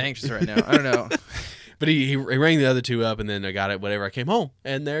 Like I'm so anxious right now. I don't know. But he rang the other two up and then I got it. Whatever. I came home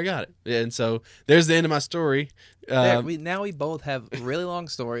and there I got it. And so there's the end of my story. Now we both have really long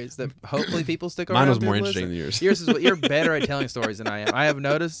stories that hopefully people stick around. Mine was to more listen. interesting than yours. Yours is you're better at telling stories than I am. I have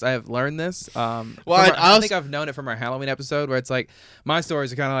noticed. I have learned this. Well, I think I've known it from our Halloween episode where it's like my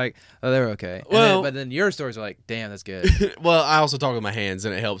stories are kind of like, oh, they're okay. And Well- but then your stories are like, damn, that's good. Well, I also talk with my hands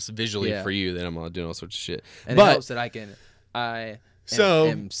and it helps visually Yeah. for you that I'm doing all sorts of shit. And but it helps that I So-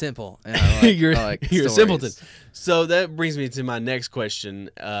 am simple. And I like, you're I like you're a stories. simpleton. So that brings me to my next question.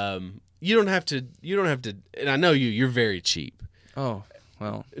 You don't have to, and I know you're very cheap. Oh,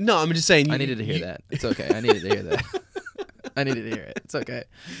 well, No, I'm just saying. I needed to hear that. It's okay. I needed to hear that. I needed to hear it. It's okay.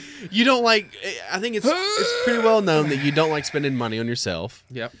 You don't like. I think it's pretty well known that you don't like spending money on yourself,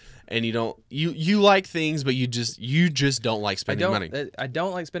 Yep. and you don't. You like things, but you just don't like spending money. I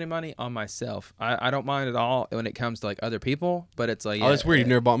don't like spending money on myself. I don't mind at all when it comes to like other people, but it's like Oh, that's weird. You've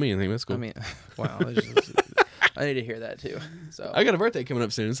never bought me anything. That's cool. I mean, wow. I need to hear that too. So I got a birthday coming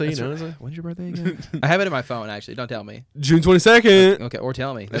up soon, so you know, when's your birthday again? I have it in my phone actually. Don't tell me. June 22nd. Okay, or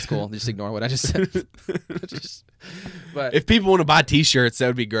tell me. That's cool. Just ignore what I just said. But If people want to buy T-shirts, that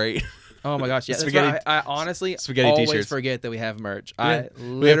would be great. oh my gosh, yeah. That's Spaghetti- right. I honestly spaghetti always t-shirts. forget that we have merch. Yeah. I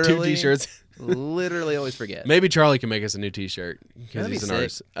We have two literally T-shirts. literally always forget. Maybe Charlie can make us a new T-shirt because That'd he's be an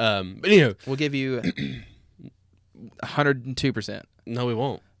sick. artist. But anyhow, We'll give you 102%. no, we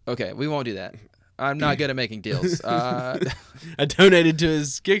won't. Okay, we won't do that. I'm not good at making deals. I donated to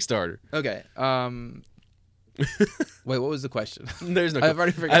his Kickstarter. Okay. Wait, what was the question? There's no. I've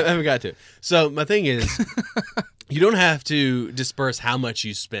already forgotten. I haven't got to it. So my thing is, you don't have to disperse how much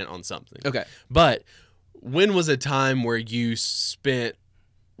you spent on something. Okay. But when was a time where you spent?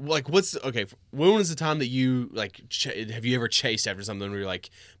 Like, when was the time that you, like, have you ever chased after something where you're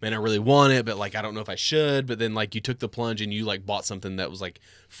like, man, I really want it, but, like, I don't know if I should, but then, like, you took the plunge and you, like, bought something that was, like,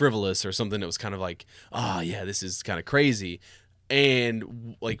 frivolous or something that was kind of like, oh, yeah, this is kind of crazy.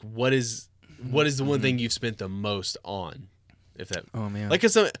 And, like, what is the one thing you've spent the most on? If that, Oh man. like,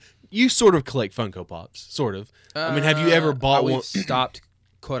 you sort of collect Funko Pops, sort of. I mean, have you ever bought we've one? stopped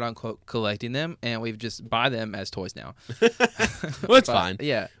quote unquote collecting them, and we've just buy them as toys now. Well, it's fine.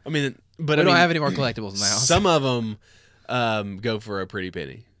 Yeah, I mean, but we I don't mean, have any more collectibles now. Some of them go for a pretty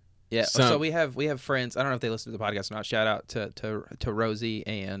penny. Yeah, Some- so we have friends. I don't know if they listen to the podcast or not. Shout out to Rosie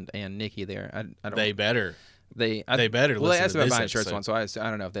and Nikki there. I don't. They better. They better Well, they listen asked to about this buying shirts episode. once, so I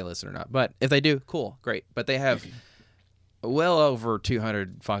don't know if they listen or not. But if they do, cool, great. But they have well over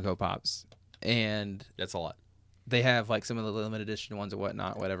 200 Funko Pops, and That's a lot. they have like some of the limited edition ones or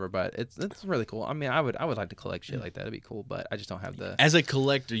whatnot, whatever. But it's really cool. I mean, I would like to collect shit like that. It'd be cool, but I just don't have the. As a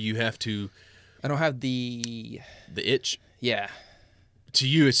collector, you have to I don't have the. the itch. Yeah, To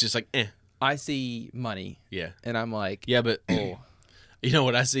you, it's just like, I see money, yeah, and I'm like, yeah. But oh. you know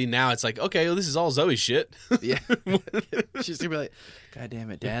what I see now? It's like, okay, well, this is all Zoe's shit. Yeah. She's gonna be like, God damn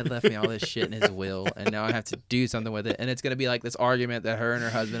it, Dad left me all this shit in his will, and now I have to do something with it. And it's gonna be like this argument that her and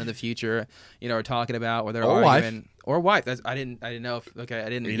her husband in the future, are talking about, where they're Or arguing, or wife. I didn't know. If, okay, I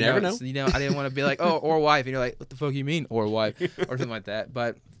didn't. You never know. I didn't want to be like, oh, or wife, and you're like, what the fuck you mean, or wife, or something like that.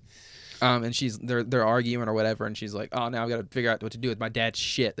 But. And they're arguing or whatever, and she's like, "Oh, now I've got to figure out what to do with my dad's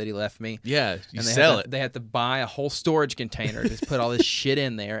shit that he left me." Yeah, you And sell it. They had to buy a whole storage container, just put all this shit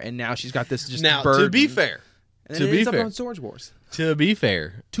in there, and now she's got this just Now, burden. to be fair, And to then it be ends up fair. on Storage Wars. To be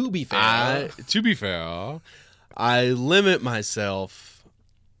fair, I limit myself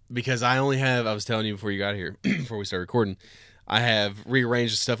because I only have. I was telling you before you got here, before we started recording, I have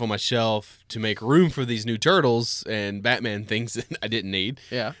rearranged the stuff on my shelf to make room for these new turtles and Batman things that I didn't need.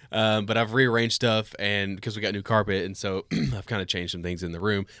 Yeah. But I've rearranged stuff, and because we got new carpet, and so I've kind of changed some things in the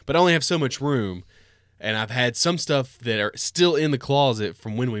room. But I only have so much room, and I've had some stuff that are still in the closet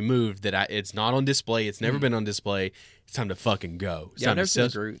from when we moved that it's not on display. It's never been on display. It's time to fucking go. It's Yeah, I've time never to seen a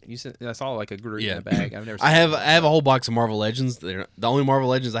sell- Groot. I saw like a Groot Yeah. in a bag. I've never seen I have a whole box of Marvel Legends. The only Marvel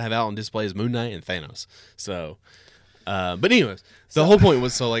Legends I have out on display is Moon Knight and Thanos. So, but anyways, the whole point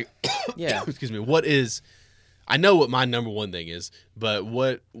was Yeah. excuse me. What is? I know what my number one thing is, but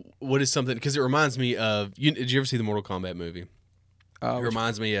what is something? Because it reminds me of. Did you ever see the Mortal Kombat movie? It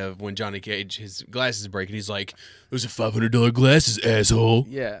reminds me of when Johnny Cage, his glasses break, and he's like, "Those are $500 glasses, asshole."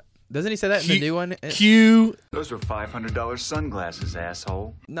 Yeah. Doesn't he say that in the new one? Q. Those are $500 sunglasses,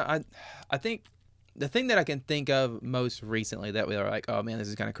 asshole. No, I think the thing that I can think of most recently that we were like, oh man, this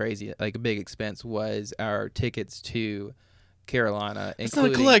is kind of crazy, like a big expense, was our tickets to Carolina. It's not a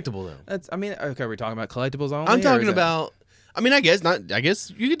including- collectible though. That's. I mean, okay, we're talking about collectibles only. I'm or talking is that- about. I mean, I guess not. I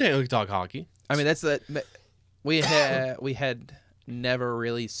guess you could technically talk hockey. I mean, that's the. We had never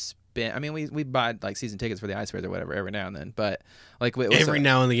really spent. I mean, we buy like season tickets for the Ice Bears or whatever every now and then, but like Every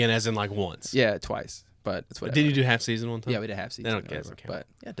now and again, as in like once. yeah, twice. But it's whatever. Did you do half season one time? Yeah, we did half season. They don't or guess, whatever. okay. But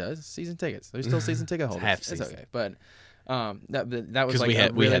yeah, it does. Season tickets. There's still season ticket holders. half It's season. okay. But that was 'Cause like we a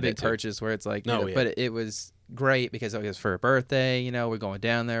had really that big too. purchase where it's like, No, but it was great because it was for a birthday. We're going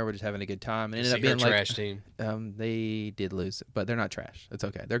down there. We're just having a good time. And it See ended her up being trash team. they did lose, but they're not trash. It's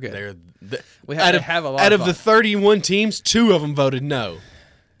okay. They're good. We out have a lot out of of the fun. 31 teams, 2 of them voted no,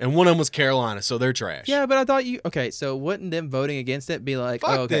 and one of them was Carolina, so they're trash. Yeah, but I thought so wouldn't them voting against it be like,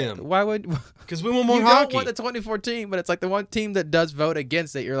 Fuck oh, okay, them. why would because we want more you hockey. don't want the 2014, but it's like the one team that does vote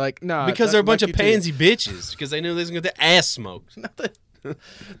against it. You're like, nah, because they're a bunch of you too. pansy bitches because they knew they was gonna get their ass smoked.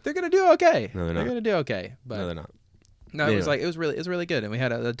 They're gonna do okay. No, they're They're not. gonna do okay. But No, they're not. no, it was Anyway. like it was really good, and we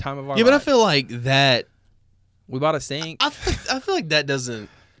had a time of our Yeah, but I lives. feel like that. We bought a sink. I feel like that doesn't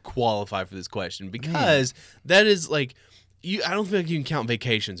qualify for this question because that is like you. I don't feel like you can count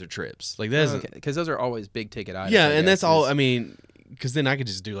vacations or trips. Like that isn't. Because those are always big ticket items. Yeah, I and guess, that's all. is- I mean, because then I could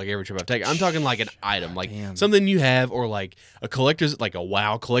just do like every trip I've taken. I'm talking like an item, like Damn. something you have, or like a collector's, like a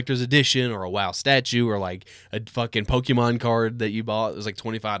WoW collector's edition, or a WoW statue, or like a fucking Pokemon card that you bought. It was like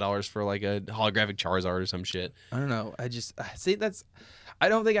 $25 for like a holographic Charizard or some shit. I don't know. I just see that's. I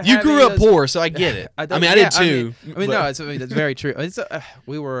don't think I. You have grew any up of those- poor, so I get it. I don't- mean, I yeah, did too. I mean, but, no, that's very true. It's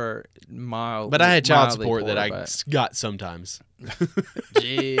we were mild, but I had child mildly support poor, that I but- got sometimes.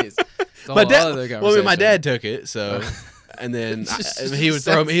 Jeez. It's a My whole dad, other well, I mean, my conversation. dad took it, so, and then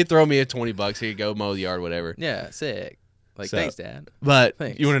he'd throw me a $20. He'd go mow the yard, whatever. Yeah, sick. Like, So- thanks, Dad. But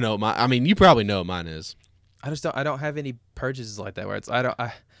Thanks. you want to know what I mean, you probably know what mine is. I don't have any purchases like that where it's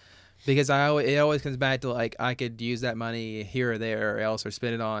because it always comes back to like I could use that money here or there or else or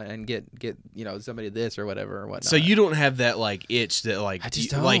spend it on and get somebody this or whatever or whatnot. So you don't have that like itch that like I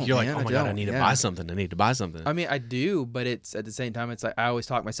just like don't, you're like, man, oh I my god, I don't, need to yeah. buy something. I need to buy something. I mean, I do, but it's at the same time it's like I always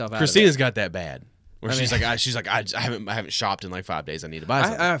talk myself out Christina's of got that bad. Where I she's mean- like, I haven't shopped in like 5 days. I need to buy it.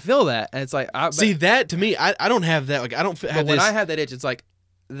 something. I feel that and it's like See that to me, I don't have that. Like I don't but have when this. I have that itch, it's like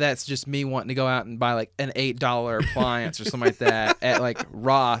that's just me wanting to go out and buy like an $8 appliance or something like that at like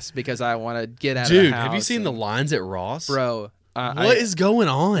Ross because I want to get out of Dude, the house. have you seen the and- lines at Ross? bro? What is going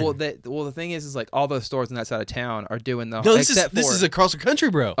on? Well, the thing is like all those stores on that side of town are doing the. No, this is across the country,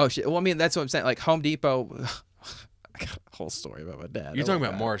 bro. Oh shit! Well, I mean that's what I'm saying. Like Home Depot. I got a whole story about my dad. You're talking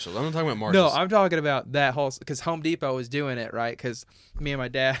about Marshalls. I'm not talking about Marshalls. No, I'm talking about that whole because Home Depot was doing it right because me and my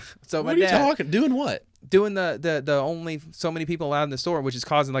dad. So what my are dad you talking? Doing what? doing the only so many people allowed in the store, which is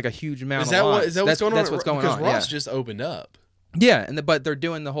causing like a huge amount Is of that lines. what? Is that what's going on? That's what's going because on. Ross just opened up. Yeah, but they're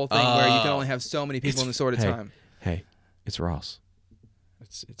doing the whole thing where you can only have so many people in the store at a time. Hey, it's Ross.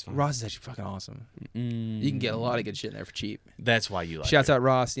 It's fine. Ross is actually fucking awesome. You can get a lot of good shit in there for cheap. That's why you like. Shouts it. out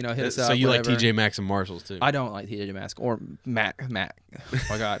Ross. Hit us up. So you whatever. like TJ Maxx and Marshalls too? I don't like TJ Maxx or Mac. Oh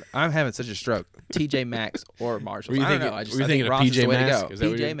my god, I'm having such a stroke. TJ Maxx or Marshalls. Were you I don't thinking- know. I just were you I think thinking of Ross is PJ the way Masks? to go. Is that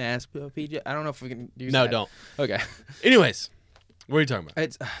what PJ you're- Masks, PJ. I don't know if we can use No, that. don't. Okay. Anyways, what are you talking about?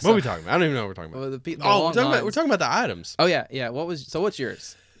 It's, What are we talking about? I don't even know what we're talking about. Well, the Oh, long we're talking about the items. Oh yeah. What's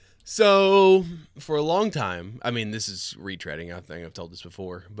yours? So for a long time, I mean, this is retreading. I think I've told this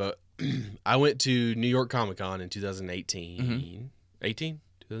before, but I went to New York Comic Con in 2018.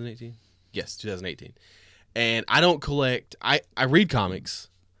 2018? Yes, 2018. And I don't collect. I read comics,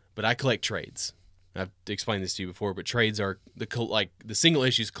 but I collect trades. I've explained this to you before, but trades are the single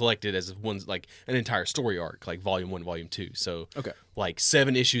issues collected as one's like an entire story arc, like volume 1, volume 2. So Okay. like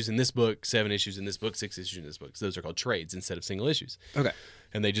 7 issues in this book, 7 issues in this book, 6 issues in this book. So those are called trades instead of single issues. Okay.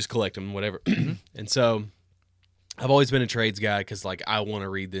 And they just collect them, whatever. And so I've always been a trades guy because like I want to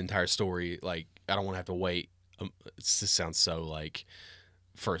read the entire story. Like I don't want to have to wait. This sounds so like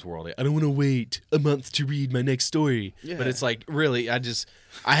first world. I don't want to wait a month to read my next story. Yeah. But it's like really, I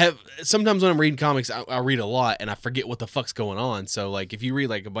have sometimes when I'm reading comics, I read a lot and I forget what the fuck's going on. So like if you read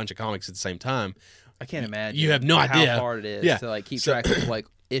like a bunch of comics at the same time, I can't imagine. You have no idea how hard it is Yeah. to like keep So- track of like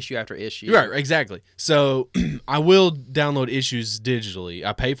issue after issue. Right, exactly. So I will download issues digitally.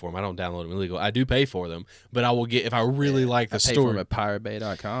 I pay for them. I don't download them illegal. I do pay for them, but I will get if I really like the I pay story. for them at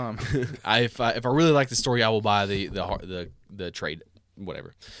piratebay.com. If I really like the story, I will buy the trade,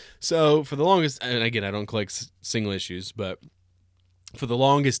 whatever. So for the longest, and again, I don't collect single issues, but for the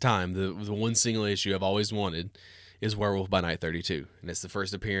longest time, the one single issue I've always wanted is Werewolf by Night 32, and it's the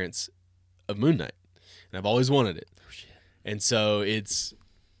first appearance of Moon Knight, and I've always wanted it. Oh, shit. And so it's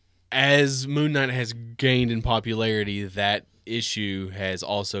as Moon Knight has gained in popularity, that issue has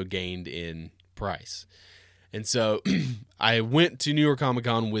also gained in price. And so I went to New York Comic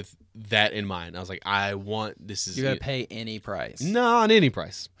Con with that in mind. I was like, I want this is You're gonna pay any price. not any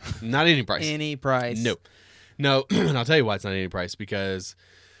price, not any price, Any price. no. And I'll tell you why it's not any price because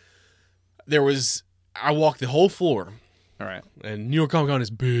I walked the whole floor, All right. and New York Comic Con is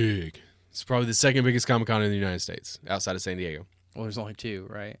big. It's probably the second biggest Comic Con in the United States outside of San Diego. Well, there's only 2,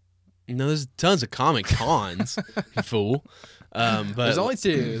 right? No, there's tons of comic cons, you fool. But There's only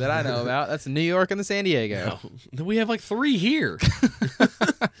 2 that I know about. That's New York and the San Diego. no, we have like 3 here.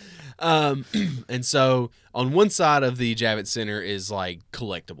 And so on one side of the Javits Center is like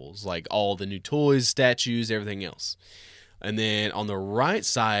collectibles, like all the new toys, statues, everything else. And then on the right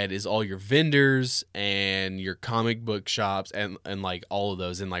side is all your vendors and your comic book shops and like all of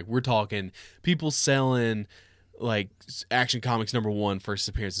those. And like we're talking people selling like Action Comics #1 first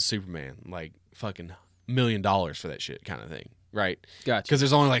appearance of Superman, like fucking $1 million for that shit kind of thing, right? Gotcha. Because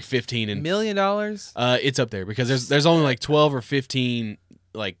there's only like 15 $1 and million? it's up there because there's only like 12 or 15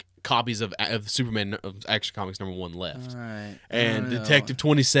 like copies of Superman of Action Comics #1 left. All right. And I don't know. Detective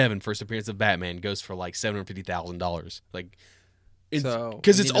 27 first appearance of Batman goes for like $750,000. Like it's So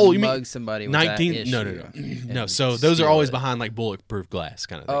because we it's need to old. You mug mean somebody with 19? that No, issue no. and So those are steal always it. behind like bulletproof glass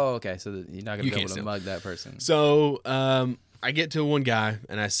kind of thing. Oh, okay. So you're not gonna You be can't able to steal. mug that person. So I get to one guy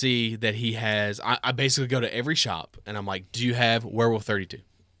and I see that he has. I basically go to every shop and I'm like, "Do you have Werewolf 32?"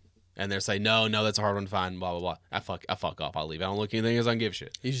 And they're saying, "No, that's a hard one to find." Blah blah blah. I fuck off. I'll leave. I don't look at anything else. I don't give a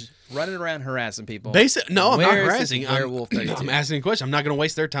shit. You're just running around harassing people. No, I'm not Where is harassing. this Werewolf 32? I'm asking a question. I'm not going to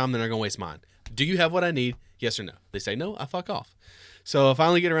waste their time. They're not going to waste mine. Do you have what I need? Yes or no? They say no. I fuck off. So I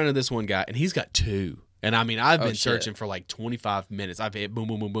finally get around to this one guy, and he's got 2. And I mean, I've been shit. searching for like 25 minutes. I've hit boom,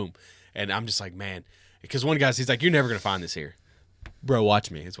 boom, boom, boom, and I'm just like, man, because one guy's he's like, "You're never going to find this here, bro. Watch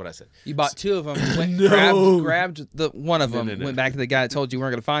me." Is what I said. You bought 2 of them, No. grabbed the one of them, no. went back to the guy that told you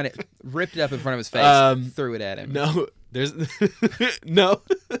weren't going to find it, ripped it up in front of his face, threw it at him. No, there's no.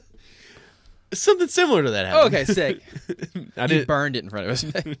 Something similar to that Oh, happened. okay, sick. I You did. burned it in front of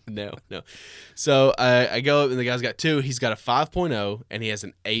his face. No. So I go up and the guy's got 2. He's got a 5.0 and he has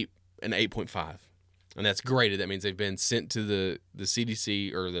an 8.5, and that's graded. That means they've been sent to the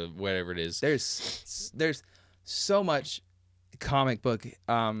CDC or the whatever it is. There's so much comic book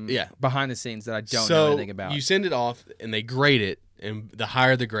Yeah. behind the scenes that I don't so know anything about. you send it off and they grade it, and the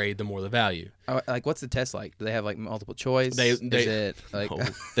higher the grade, the more the value. Like, what's the test like? Do they have like multiple choice? Is it like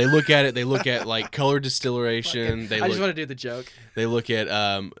they look at it? They look at like color distillation. I just want to do the joke. They look at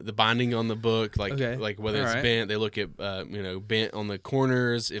the binding on the book, like whether it's Alright. bent. They look at bent on the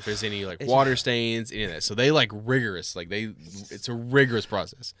corners, if there's any like water stains, any of that. So they like rigorous, it's a rigorous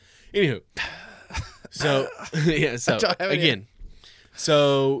process. Anywho, so yeah, so again,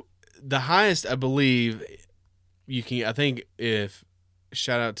 so the highest I believe you can. I think if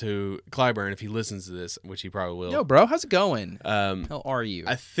shout out to Clyburn if he listens to this, which he probably will. Yo, bro, how's it going? How are you?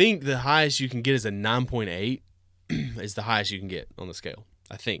 I think the highest you can get is a 9.8. Is the highest you can get on the scale.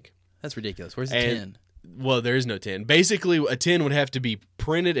 I think. That's ridiculous. Where's the 10? Well, there is no 10. Basically, a 10 would have to be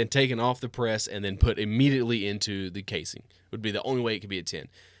printed and taken off the press and then put immediately into the casing. Would be the only way it could be a 10. And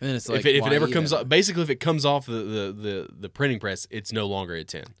then it's like, if it ever comes off, basically, if it comes off the printing press, it's no longer a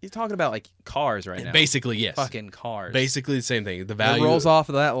 10. You're talking about like cars right now. Basically, yes. Fucking cars. Basically the same thing. The It value rolls off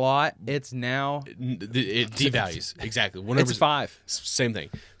of that lot. It's now. It devalues exactly. It's 5. Same thing.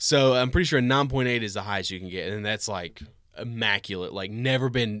 So I'm pretty sure a 9.8 is the highest you can get, and that's like immaculate, like never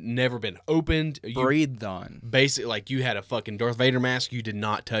been opened, breathed on. Basically, like you had a fucking Darth Vader mask, you did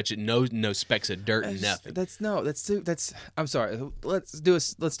not touch it, no specks of dirt, nothing. That's. I'm sorry. Let's do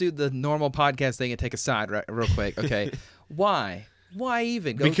the normal podcast thing and take a side real quick. Okay, why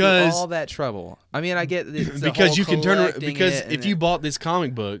even go through all that trouble? I mean, I get because you can turn around, because if you bought this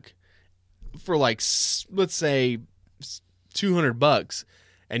comic book for like let's say $200.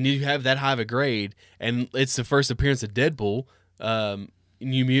 And you have that high of a grade, and it's the first appearance of Deadpool,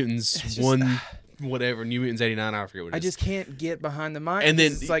 New Mutants New Mutants 89. I forget what it is. I just can't get behind the mind. And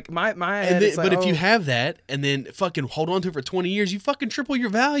then it's like my head. Is but if you have that, and then fucking hold on to it for 20 years, you fucking triple your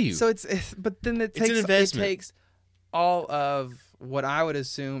value. So but then it takes all of what I would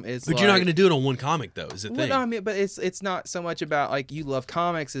assume is. But you're not going to do it on one comic, though. Is the thing? No, I mean, but it's not so much about like you love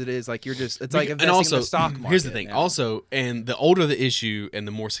comics. It is like you're just. It's like investing and also, in the stock market. Here's the thing. Now. Also, and the older the issue, and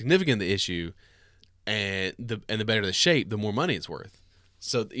the more significant the issue, and the better the shape, the more money it's worth.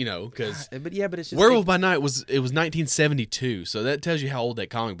 So because but it's just Werewolf by Night was 1972, so that tells you how old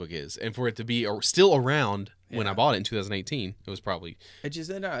that comic book is, and for it to be still around when I bought it in 2018, it was probably.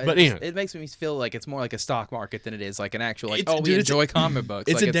 It makes me feel like it's more like a stock market than it is like an actual we enjoy comic books.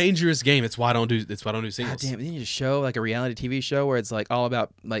 It's a dangerous game. It's why I don't do singles. God damn, they need a show like a reality TV show where it's like all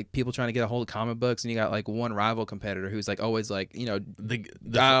about like people trying to get a hold of comic books, and you got like one rival competitor who's like always like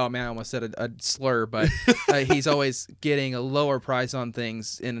oh man, I almost said a slur, but he's always getting a lower price on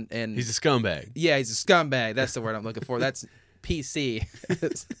things, and he's a scumbag. Yeah, he's a scumbag. That's the word I'm looking for. That's PC.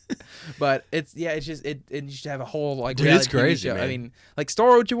 But it's just it you should have a whole like dude, reality it's crazy, TV show. man. I mean, like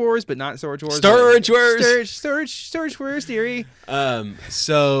Storage Wars, but not Storage Wars. Storage Wars theory.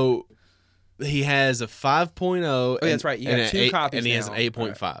 So he has a 5.0. Oh, yeah, that's right. You got 2 copies and he now. has an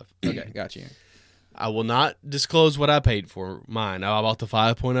 8.5. Right. Okay, got you. I will not disclose what I paid for mine. I bought the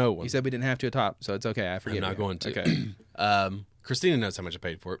 5.0 one. You said we didn't have to a top, so it's okay. I forgive you. I'm not going to. Okay. Christina knows how much I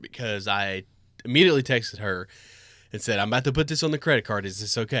paid for it because I immediately texted her and said, I'm about to put this on the credit card. Is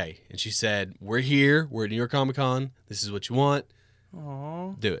this okay? And she said, we're here. We're at New York Comic Con. This is what you want.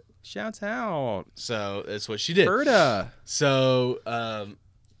 Aw. Do it. Shouts out. So that's what she did. Berta. So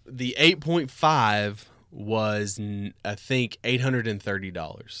the 8.5 was, I think,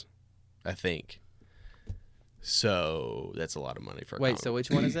 $830. I think. So that's a lot of money for a comic. So which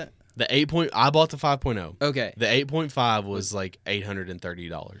one is it? The 8. I bought the 5.0. Okay. The 8.5 was like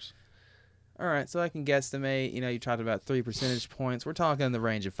 $830. All right, so I can guesstimate. You talked about 3 percentage points. We're talking in the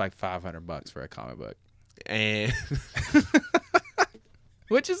range of like $500 for a comic book, and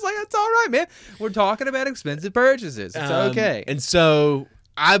which is like that's all right, man. We're talking about expensive purchases. It's okay. And so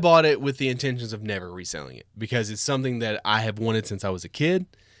I bought it with the intentions of never reselling it because it's something that I have wanted since I was a kid.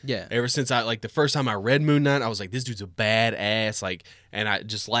 Yeah. Ever since the first time I read Moon Knight, I was like, this dude's a badass. And I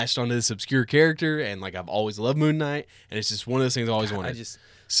just latched onto this obscure character, and I've always loved Moon Knight, and it's just one of those things I always wanted.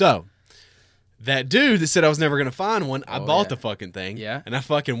 So that dude that said I was never going to find one, I bought the fucking thing. Yeah. And I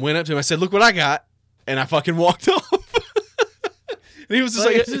fucking went up to him. I said, look what I got. And I fucking walked off. And he was just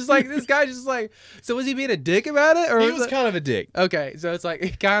it's just like, this guy just like, so was he being a dick about it? Or he was kind of a dick. Okay. So it's like,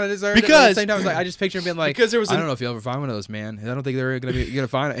 he kind of deserved it. But at the same time, I just picture him being like, because there was I don't know if you'll ever find one of those, man. I don't think they're going to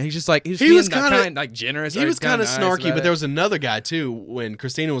find it. And he's just like, he was kind of like generous. He was kind of nice snarky, but there was another guy too. When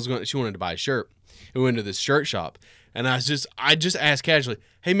Christina she wanted to buy a shirt. We went to this shirt shop. And I just asked casually,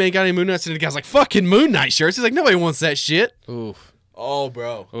 hey man, got any Moon Knights? And the guy's like, fucking Moon Knight shirts. He's like, nobody wants that shit. Oof. Oh,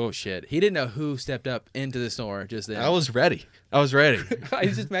 bro. Oh, shit. He didn't know who stepped up into the store just then. I was ready. I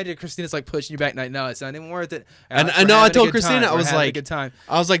just imagine Christina's like pushing you back. Like, no, it's not even worth it. I know. I told Christina, I was like,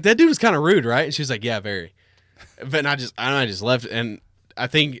 that dude was kind of rude, right? And she was like, yeah, very. But I just left, and I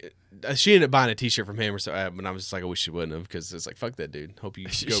think she ended up buying a T-shirt from him or so. But I was just like, I wish she wouldn't have, because it's like, fuck that dude. Hope you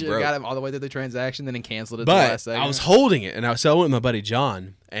She go should have broke. got him all the way through the transaction, then canceled it. The last But second. I was holding it, and so I went with my buddy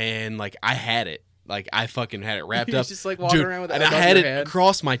John, and like I had it, like I fucking had it wrapped He was up, just, like, walking dude, around with it and I above had your it head.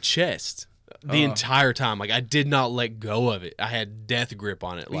 across my chest the Oh. entire time. Like I did not let go of it. I had death grip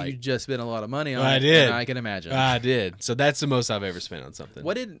on it. you Like just spent a lot of money on I it. did. and I can imagine. I did. So that's the most I've ever spent on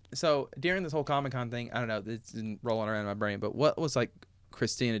something. So during this whole Comic-Con thing, I don't know, it's been rolling around in my brain, but what was like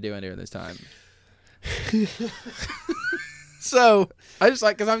Christina doing during this time? So I just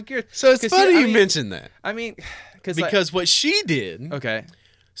like, because I'm curious. it's 'Cause funny I you mean- mentioned that, I mean, because what she did. okay,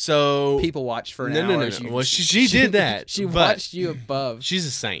 So people watched for an no, hour. no, no, no. Well, she did that. She but watched you above. She's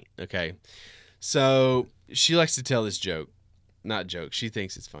a saint. Okay, so she likes to tell this joke. Not joke. She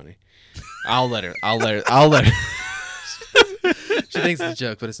thinks it's funny. I'll let her. She thinks it's a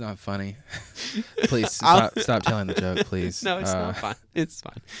joke, but it's not funny. Please I'll- stop telling the joke, please. No, it's not fine. It's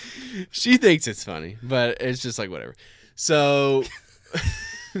fine. She thinks it's funny, but it's just like whatever. So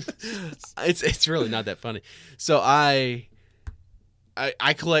it's really not that funny. So I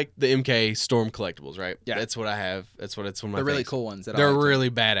collect the MK Storm collectibles, right? Yeah. That's what I have. It's one of my They're really things. cool ones. They're really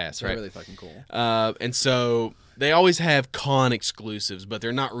badass, They're right? really fucking cool. And so they always have con exclusives, but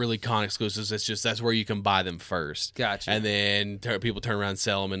they're not really con exclusives. It's just that's where you can buy them first. Gotcha. And then people turn around and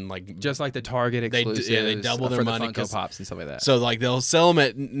sell them, and like Just like the Target They d- exclusives. yeah, they double their for money the 'cause- Funko Pops and stuff like that. so like they'll sell them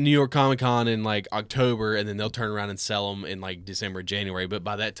at New York Comic Con in like October, and then they'll turn around and sell them in like December, January. But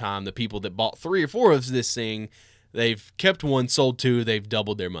by that time, the people that bought 3 or 4 of this thing, they've kept one, sold 2, they've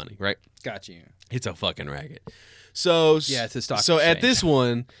doubled their money, right? Got you. It's a fucking racket. So Yeah, it's a stock So at exchange. this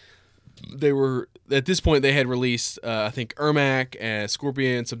one, at this point they had released I think Ermac,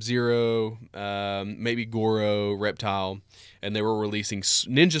 Scorpion, Sub-Zero, maybe Goro, Reptile, and they were releasing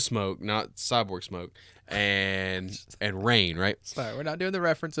Ninja Smoke, not Cyborg Smoke, and Rain, right? Sorry, we're not doing the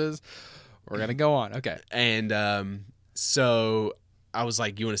references. We're gonna go on. Okay. And so I was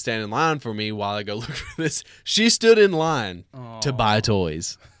like, "You want to stand in line for me while I go look for this?" She stood in line to buy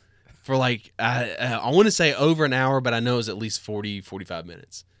toys for like I want to say over an hour, but I know it was at least 40-45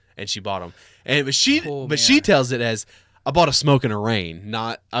 minutes, and she bought them. And but she man. tells it as, I bought a Smoke and a Rain,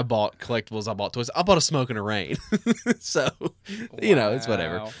 not I bought collectibles, I bought toys. I bought a Smoke and a Rain. So it's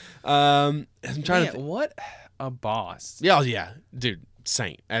whatever. I'm trying to. What a boss. Yeah, dude,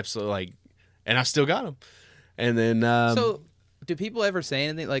 saint, absolutely. Like, and I still got them. And then So, do people ever say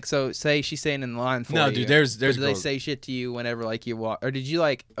anything like? So, say she's standing in line for No, you. dude, there's or do they girls- say shit to you whenever like you walk, or did you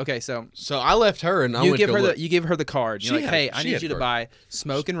like? Okay, so So I left her and I you went give to her go look. you give her the card. You're She like, had- hey, I she need had you to card. buy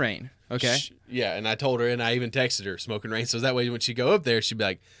Smoke and Rain. Okay. Yeah, and I told her, and I even texted her, Smoke and Rain. So that way, when she go up there, she'd be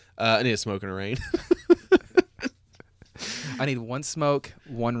like, I need a Smoke and a Rain. I need one Smoke,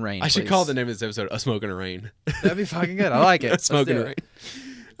 one Rain. I should please. call the name of this episode "A Smoke and a Rain." That'd be fucking good. I like it. Smoke Let's and do a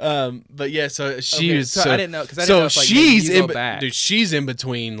it. Rain. But yeah, so she Okay, was. so I didn't know, 'cause I didn't so know if, like, maybe she's you go in. back. Dude, she's in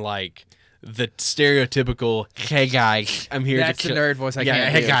between like the stereotypical "Hey guys, I'm here That's to." the nerd voice I yeah,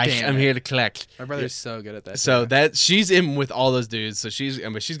 can't hey do. guys, Damn I'm it. here to collect. My brother's so good at that. So shit. that she's in with all those dudes. So she's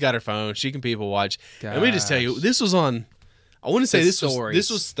got her phone. She can people watch. And let me just tell you, Gosh. this was on. I want to say The this stories.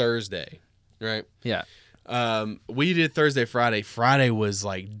 was Thursday, right? yeah. We did Thursday, Friday. Friday was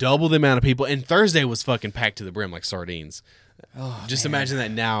like double the amount of people, and Thursday was fucking packed to the brim like sardines. Oh, Just man. imagine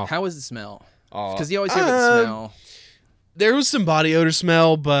that now. How was the smell? Oh, Because you always hear the smell. There was some body odor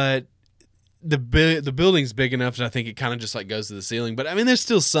smell, but the building's big enough that I think it kind of just like goes to the ceiling. But I mean, there's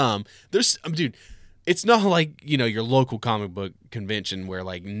still some. Dude, it's not like your local comic book convention where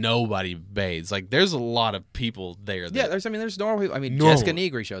like nobody bathes. Like there's a lot of people there. Yeah, there's normal people. I mean, Normal. Jessica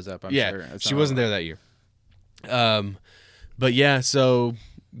Negri shows up. I'm yeah, sure. That's she not wasn't all- there that year. But yeah, so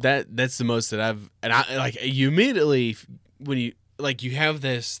that's the most that I've, and I like you immediately when you like you have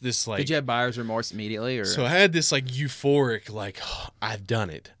this like. Did you have buyer's remorse immediately, or So I had this like euphoric, like I've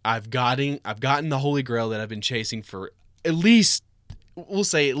done it. I've gotten the Holy Grail that I've been chasing for at least, we'll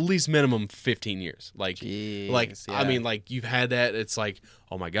say at least minimum 15 years. Like, Jeez, I yeah. mean, like you've had that. It's like,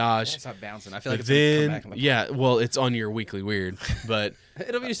 oh my gosh. Stop bouncing. I feel like But it's gonna then, come back. I'm like, yeah, well, it's on your weekly weird, but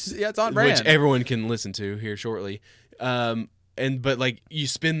it'll be it's on brand. which everyone can listen to here shortly. But like you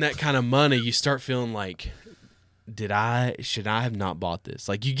spend that kind of money, you start feeling like, should I have not bought this?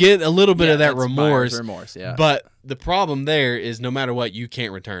 Like you get a little bit Yeah, of that that's buyer's remorse. remorse, yeah. But the problem there is no matter what, you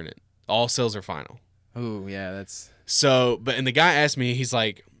can't return it. All sales are final. Ooh, yeah, that's So, and the guy asked me, he's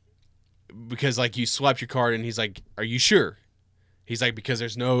like, because like you swiped your card, and he's like, "Are you sure?" He's like, because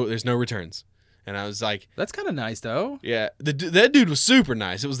there's no returns. And I was like, That's kind of nice, though. yeah, that dude was super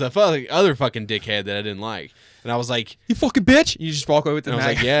nice. It was the other fucking dickhead that I didn't like. And I was like, You fucking bitch! You just walk over with the and I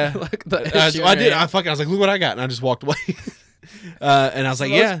was mag. like, yeah. Like the So I did. I was like, look what I got. And I just walked away. And I was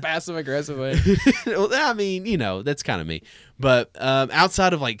like, yeah. passive aggressive way. Well, I mean, that's kind of me. But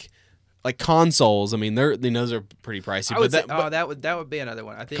outside of like consoles, I mean, those are pretty pricey. I would but say, that would be another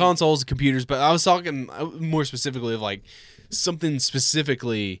one. I think consoles, computers. But I was talking more specifically of like something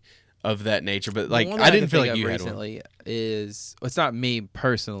specifically of that nature. But like, one that I didn't can feel think like of you had one. recently is it's not me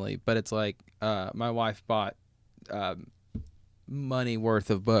personally, but it's like my wife bought money worth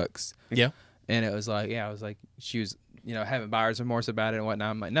of books. Yeah. And it was like, she was, having buyer's remorse about it and whatnot.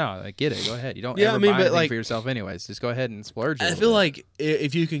 I'm like, no, I get it. Go ahead. You don't Yeah, ever I mean, buy but, anything like, for yourself anyways. Just go ahead and splurge. I feel like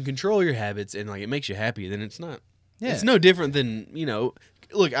if you can control your habits and like it makes you happy, then it's not. Yeah. It's no different than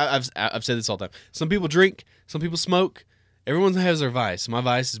Look, I've said this all the time. Some people drink, some people smoke. Everyone has their vice. My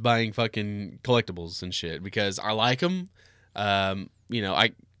vice is buying fucking collectibles and shit because I like them.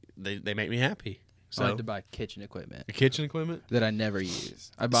 They make me happy. So I like to buy kitchen equipment kitchen equipment. that I never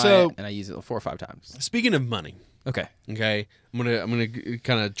use. I buy So- it and I use it 4 or 5 times. Speaking of money, Okay. okay, I'm gonna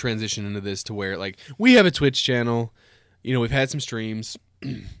kind of transition into this to where like we have a Twitch channel. We've had some streams,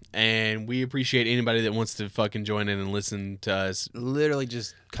 and we appreciate anybody that wants to fucking join in and listen to us. Literally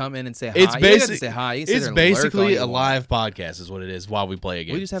just come in and say hi. It's You don't have to basically say hi. You can sit it's there and lurk all basically you a want. live podcast, is what it is while we play a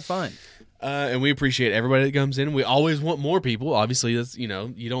game. We just have fun. And we appreciate everybody that comes in. We always want more people. Obviously, that's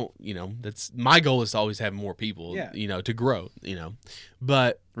that's my goal is to always have more people. Yeah. To grow.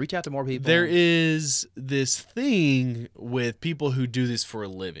 But Reach out to more people. there is this thing with people who do this for a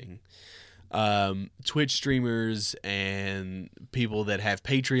living. Twitch streamers and people that have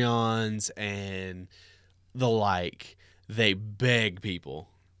Patreons and the like. They beg people,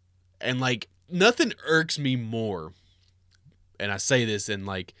 and like nothing irks me more. And I say this and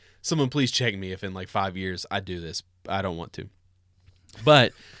like. Someone please check me if in like 5 years I do this. I don't want to.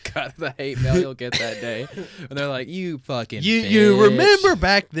 But God, the hate mail you'll get that day. And they're like, you fucking you bitch. remember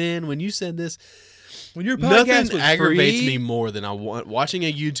back then when you said this? when your podcast Nothing was aggravates free? me more than watching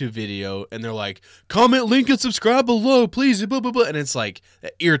a YouTube video and they're like, comment, link, and subscribe below, please. Blah, blah, blah. And it's like,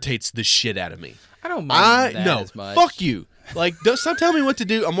 that irritates the shit out of me. I don't mind that as much. Fuck you. Like, stop telling me what to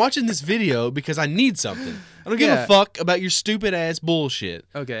do. I'm watching this video because I need something. I don't give Yeah. a fuck about your stupid ass bullshit.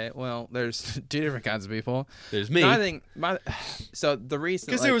 Okay, well, there's 2 different kinds of people. There's me. No, I think so the reason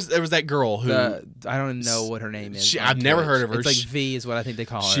Because there was that girl who I don't know what her name is. on I've never Twitch. heard of her. It's like She- V is what I think they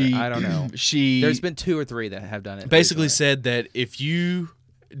call her. I don't know. She There's been 2 or 3 that have done it. basically recently. said that if you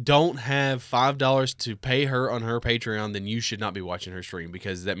don't have $5 to pay her on her Patreon, then you should not be watching her stream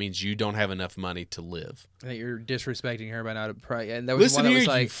because that means you don't have enough money to live. that you're disrespecting her by not and there was Listen one that here, was you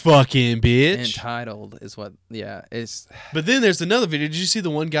like fucking bitch. entitled is what it's But then there's another video. Did you see the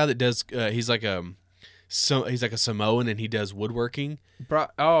one guy that does? He's like a Samoan and he does woodworking.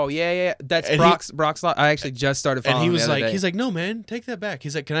 oh yeah that's And Brock's I actually just started following And he him was the other like, day. he's like, no man, take that back.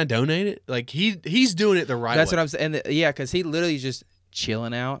 He's like, can I donate it? Like he's doing it the right That's way. what I'm saying. And yeah, because he literally just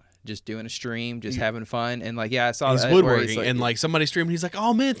chilling out, just doing a stream, just having fun, and like I saw He's that where woodworking, like, and like somebody streaming, he's like,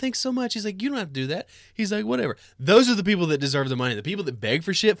 "Oh man, thanks so much." He's like, "You don't have to do that." He's like, "Whatever." Those are the people that deserve the money. The people that beg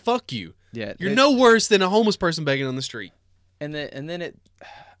for shit, fuck you. yeah, You're no worse than a homeless person begging on the street. and then it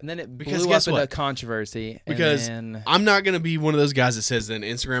Because blew guess up into what? controversy. Because and then, I'm not gonna be one of those guys that says that an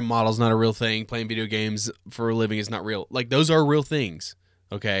Instagram model's not a real thing. Playing video games for a living is not real. Like those are real things.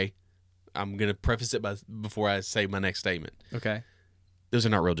 Okay, I'm gonna preface it before I say my next statement. okay, Those are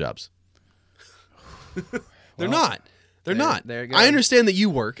not real jobs. They're Well, not. They're not. there you go. I understand that you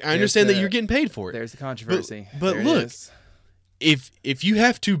work. I understand that the- you're getting paid for it. there's the controversy. But There it look, is. If you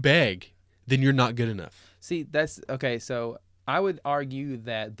have to beg, then you're not good enough. See, that's okay. So I would argue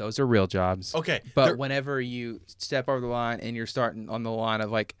that those are real jobs. Okay, But they're- whenever you step over the line and you're starting on the line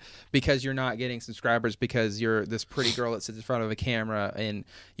of like, because you're not getting subscribers because you're this pretty girl that sits in front of a camera and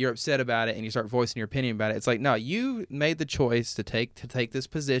you're upset about it and you start voicing your opinion about it, it's like, no, you made the choice to take this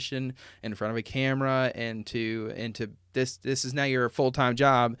position in front of a camera and to this is now your full-time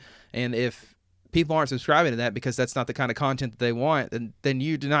job. And if people aren't subscribing to that because that's not the kind of content that they want, then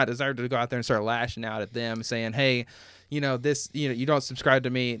you do not deserve to go out there and start lashing out at them saying, hey, you don't subscribe to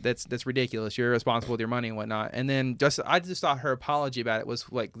me. That's ridiculous. You're irresponsible with your money and whatnot. And then I just thought her apology about it was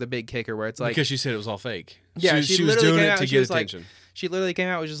like the big kicker where it's like, because she said it was all fake. yeah, she was literally doing came it out to and she get was like- attention. she literally came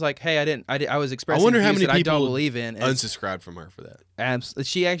out and was just like, hey, I was expressing wonder how views many that I don't people believe in. And Unsubscribed from her for that,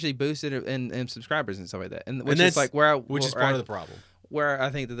 she actually boosted it in subscribers and stuff like that. And which that's is like where which is where part I- of the problem. where I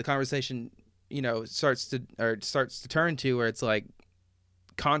think that the conversation, starts to turn to where it's like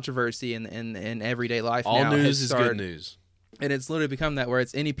controversy in everyday life. All now news has is started- good news. And it's literally become that where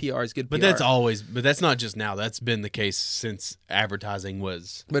it's any PR is good PR. But that's not just now. That's been the case since advertising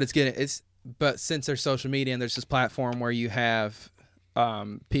was. But since there's social media and there's this platform where you have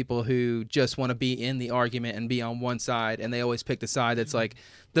people who just want to be in the argument and be on one side, and they always pick the side that's like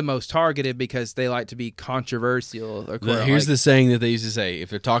the most targeted because they like to be controversial. Here's the saying that they used to say: if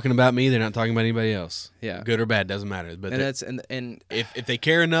they're talking about me, they're not talking about anybody else. Yeah, good or bad doesn't matter. But and if they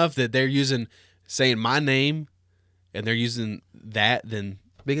care enough that they're saying my name, and they're using that, then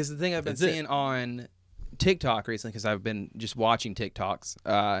because the thing I've been seeing on TikTok recently, because I've been just watching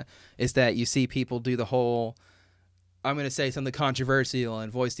TikToks, is that you see people do the whole, I'm going to say something controversial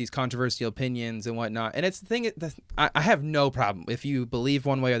and voice these controversial opinions and whatnot. And it's the thing that I have no problem. If you believe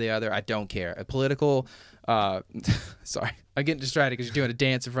one way or the other, I don't care. A political, sorry, I'm getting distracted because you're doing a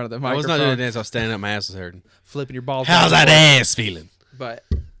dance in front of the microphone. I was not doing a dance. I was standing up. My ass was hurting. Flipping your balls. How's that ass feeling? But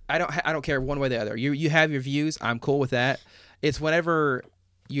I don't care one way or the other. You have your views. I'm cool with that. It's whenever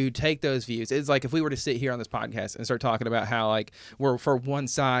you take those views. It's like if we were to sit here on this podcast and start talking about how like we're for one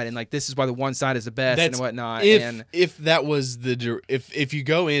side and like this is why the one side is the best and whatnot. If that was if you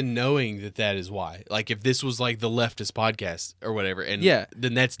go in knowing that is why, like if this was like the leftist podcast or whatever, and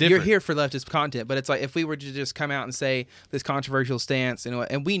then that's different. You're here for leftist content, but it's like if we were to just come out and say this controversial stance,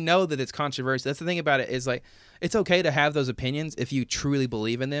 and we know that it's controversial. That's the thing about it is like it's okay to have those opinions if you truly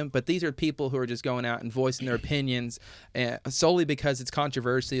believe in them, but these are people who are just going out and voicing their opinions solely because it's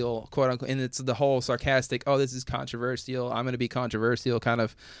controversial, quote unquote, and it's the whole sarcastic, oh, this is controversial, I'm going to be controversial kind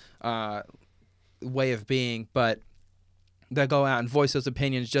of way of being, but they'll go out and voice those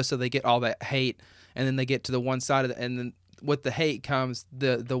opinions just so they get all that hate, and then they get to the one side of and then with the hate comes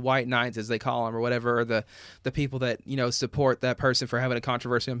the white knights, as they call them, or whatever, or the people that support that person for having a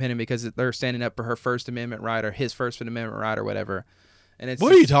controversial opinion because they're standing up for her First Amendment right or his First Amendment right or whatever. And it's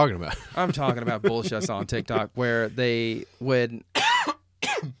what are you talking about? I'm talking about bullshit I saw on TikTok where they would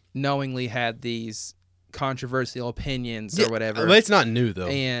knowingly had these controversial opinions or whatever. But it's not new though,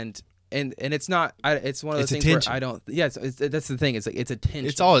 and it's not. It's one of those things attention. Where I don't. Yeah, that's the thing. It's like it's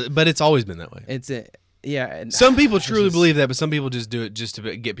attention. But it's always been that way. Yeah, and some people truly believe that, but some people just do it just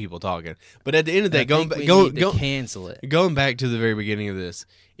to get people talking. But at the end of the day, cancel it. Going back to the very beginning of this,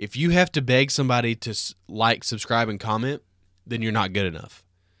 if you have to beg somebody to like, subscribe, and comment, then you're not good enough.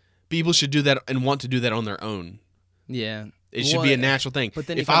 People should do that and want to do that on their own. Yeah, it should be a natural thing. But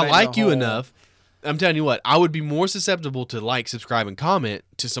then if I like you enough, I'm telling you what, I would be more susceptible to like, subscribe, and comment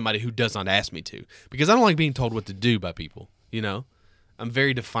to somebody who does not ask me to, because I don't like being told what to do by people. I'm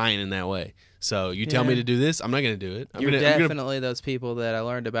very defiant in that way. So you tell me to do this, I'm not going to do it. You're definitely those people that I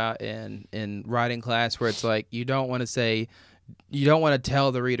learned about in writing class where it's like you don't want to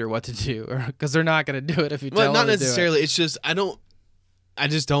tell the reader what to do because they're not going to do it if you tell them to do it. Well, not necessarily. It's just I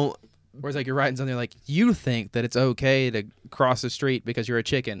just don't. Whereas like you're writing something like you think that it's okay to cross the street because you're a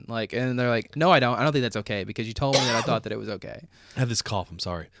chicken, like, and they're like, no, I don't think that's okay because you told me that I thought that it was okay. I have this cough. I'm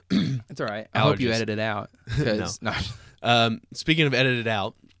sorry. It's all right. I hope you edit it out. No. Speaking of edited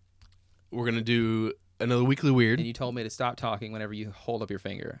out, we're going to do another Weekly Weird. And you told me to stop talking whenever you hold up your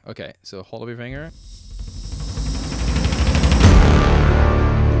finger. Okay, so hold up your finger.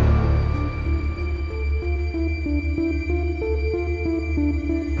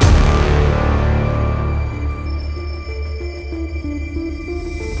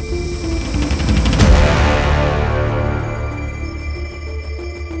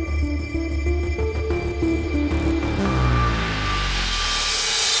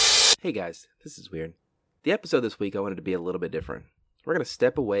 Hey guys, this is Weird. The episode this week I wanted to be a little bit different. We're going to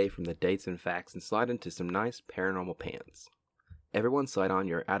step away from the dates and facts and slide into some nice paranormal pants. Everyone slide on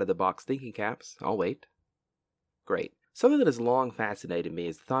your out-of-the-box thinking caps. I'll wait. Great. Something that has long fascinated me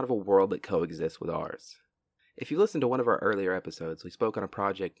is the thought of a world that coexists with ours. If you listened to one of our earlier episodes, we spoke on a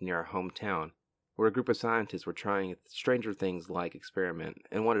project near our hometown where a group of scientists were trying a Stranger Things-like experiment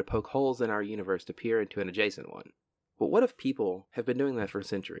and wanted to poke holes in our universe to peer into an adjacent one. But what if people have been doing that for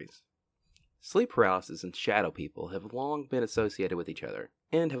centuries? Sleep paralysis and shadow people have long been associated with each other,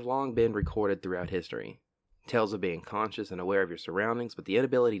 and have long been recorded throughout history. Tales of being conscious and aware of your surroundings, but the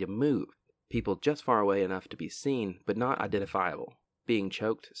inability to move. People just far away enough to be seen, but not identifiable. Being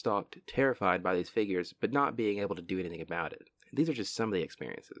choked, stalked, terrified by these figures, but not being able to do anything about it. These are just some of the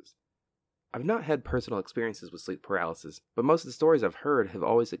experiences. I've not had personal experiences with sleep paralysis, but most of the stories I've heard have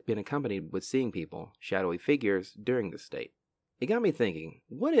always been accompanied with seeing people, shadowy figures, during this state. It got me thinking,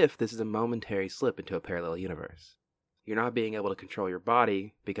 what if this is a momentary slip into a parallel universe? You're not being able to control your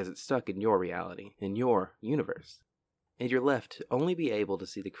body because it's stuck in your reality, in your universe. And you're left to only be able to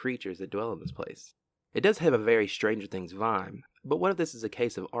see the creatures that dwell in this place. It does have a very Stranger Things vibe, but what if this is a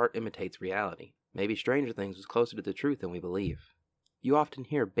case of art imitates reality? Maybe Stranger Things was closer to the truth than we believe. You often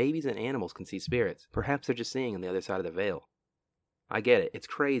hear babies and animals can see spirits. Perhaps they're just seeing on the other side of the veil. I get it, it's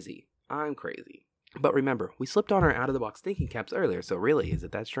crazy. I'm crazy. But remember, we slipped on our out-of-the-box thinking caps earlier, so really, is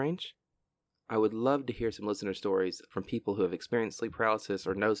it that strange? I would love to hear some listener stories from people who have experienced sleep paralysis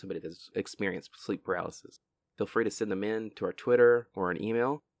or know somebody that's experienced sleep paralysis. Feel free to send them in to our Twitter or an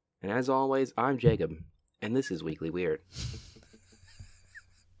email. And as always, I'm Jacob, and this is Weekly Weird.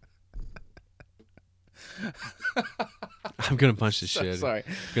 I'm gonna punch the shit. Sorry.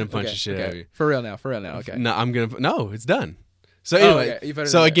 I'm gonna punch the shit out of you. For real now. Okay. No, I'm gonna. No, it's done. So anyway, okay. You better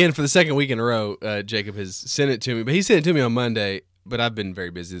so do that. again for the second week in a row, Jacob has sent it to me, but he sent it to me on Monday. But I've been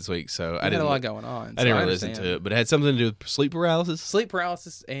very busy this week, so I had didn't. a lot going on. I didn't really listen to it, but it had something to do with sleep paralysis. Sleep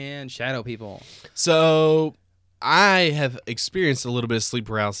paralysis and shadow people. So I have experienced a little bit of sleep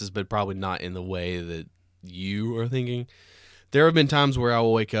paralysis, but probably not in the way that you are thinking. There have been times where I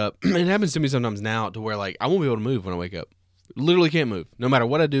will wake up, and it happens to me sometimes now, to where like I won't be able to move when I wake up. Literally can't move. No matter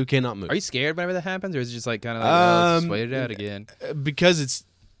what I do, cannot move. Are you scared whenever that happens, or is it just like kind of like, just wait it out again? Because it's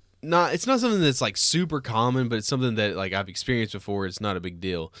not something that's like super common, but it's something that like I've experienced before. It's not a big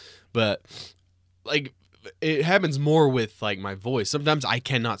deal, but like it happens more with like my voice. Sometimes I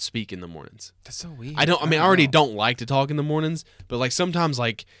cannot speak in the mornings. That's so weird. I already don't like to talk in the mornings, but like sometimes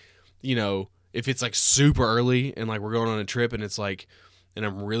like, you know, if it's like super early and like we're going on a trip and it's like, and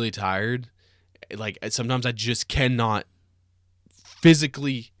I'm really tired, like sometimes I just cannot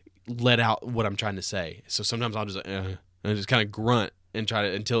physically let out what I'm trying to say. So sometimes I'll just and I just kind of grunt and try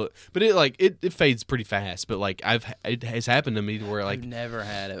to but it fades pretty fast. But like it has happened to me to where like I've never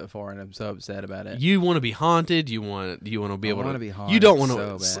had it before, and I'm so upset about it. you want to be haunted, you want to be able to be haunted. You don't want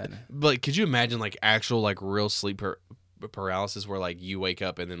to so bad. But could you imagine like actual like real sleep paralysis where like you wake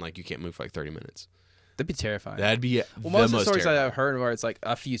up and then like you can't move for like 30 minutes? That'd be terrifying. That'd be well, most of the most stories terrifying. I've heard where it's like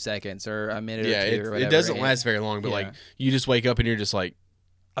a few seconds or a minute Yeah, or two or whatever. it doesn't and last very long, but yeah. like you just wake up and you're just like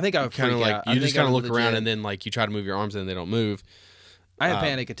I think I would kind of freak like out. you just kind of look around legit- and then like you try to move your arms and they don't move. I have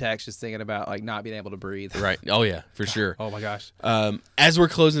panic attacks just thinking about like not being able to breathe. Right. Oh yeah, for sure. Oh my gosh. As we're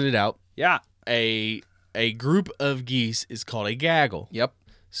closing it out, Yeah. a group of geese is called a gaggle. Yep.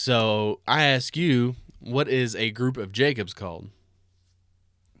 So I ask you, what is a group of Jacobs called?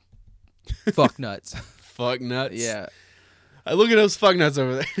 Fuck nuts. Fuck nuts. Yeah. Look at those fuck nuts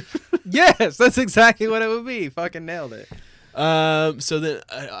over there. Yes, that's exactly what it would be. Fucking nailed it. So then,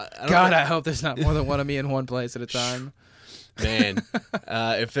 I don't God, know. I hope there's not more than one of me in one place at a time. Man,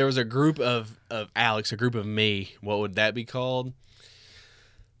 if there was a group of Alex, a group of me, what would that be called?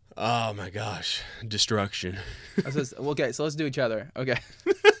 Oh my gosh, destruction. Okay, so let's do each other. Okay.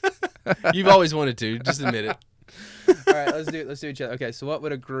 You've always wanted to, just admit it. All right, let's do each other. Okay, so what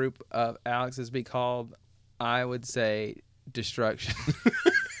would a group of Alexes be called? I would say destruction.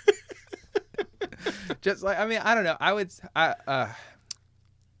 Just like I don't know.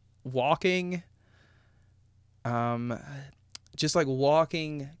 Walking. Just like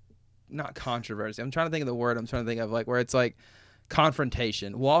walking, not controversy. I'm trying to think of the word. I'm trying to think of like where it's like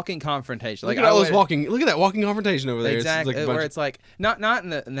confrontation. Walking confrontation. Look Like at all I those would- walking. Look at that walking confrontation over there. Exactly, It's like a bunch where of- it's like not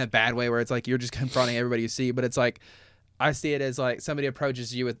in that bad way where it's like you're just confronting everybody you see, but it's like I see it as like somebody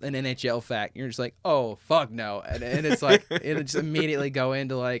approaches you with an NHL fact, and you're just like, oh fuck no, and it's like it'll just immediately go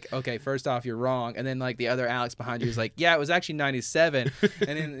into like, okay, first off you're wrong, and then like the other Alex behind you is like, yeah, it was actually 97, and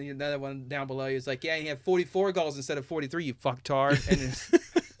then another one down below you is like, yeah, he had 44 goals instead of 43, you fucktard, and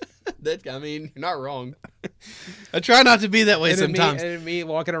it's, I mean, you're not wrong. I try not to be that way and then sometimes. me, and me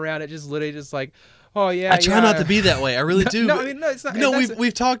walking around it just literally just like, oh yeah, I try not to be that way. I really do. No, but- I mean, no, it's not. No, that's-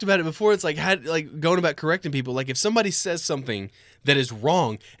 we've talked about it before. It's like going about correcting people. Like if somebody says something that is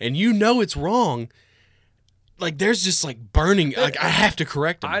wrong and you know it's wrong, like there's just like burning. Like I have to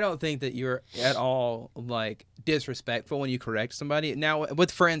correct them. I don't think that you're at all like disrespectful when you correct somebody. Now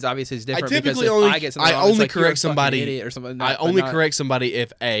with friends, obviously it's different. typically because if only- I get something I wrong, it's only like, you're a correct fucking somebody- idiot or something. I only correct somebody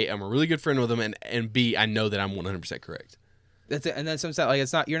if A, I'm a really good friend with them, and B, I know that I'm 100% correct. That's it. And then sometimes like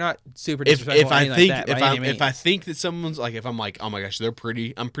it's not. You're not super If disrespectful. or I anything think like that by any if I means. think that someone's like, if I'm like, oh my gosh, I'm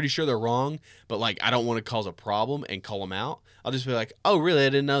pretty sure they're wrong, but like I don't want to cause a problem and call them out. I'll just be like, oh really, I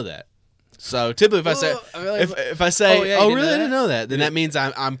didn't know that. So typically, if I say, Well, I really- if I say, Oh, yeah, you oh didn't really, know I didn't that? know that, then that means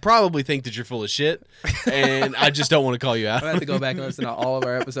I'm probably think that you're full of shit, and I just don't want to call you out. I'm gonna have to go back and listen to all of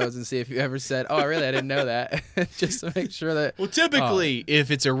our episodes and see if you ever said, "Oh, really? I didn't know that," just to make sure that. Well, typically,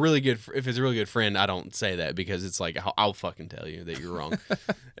 if it's a really good friend, I don't say that because it's like I'll fucking tell you that you're wrong.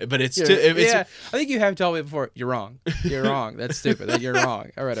 But it's if it's yeah, I think you have told me before. You're wrong. You're wrong. That's stupid. That you're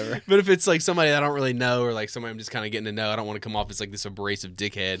wrong or whatever. But if it's like somebody I don't really know or like somebody I'm just kind of getting to know, I don't want to come off as like this abrasive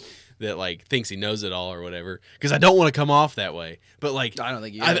dickhead that like thinks he knows it all or whatever. Because I don't want to come off that way. But like I don't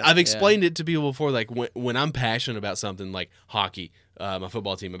think you. I've explained it to people before. Like when I'm passionate about something, like hockey, my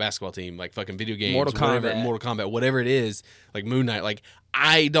football team, my basketball team, like fucking video games, Mortal Kombat, whatever it is, like Moon Knight. Like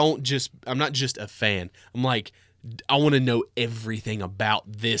I'm not just a fan. I'm like, I want to know everything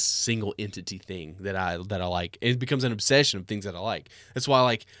about this single entity thing that I like. It becomes an obsession of things that I like. That's why,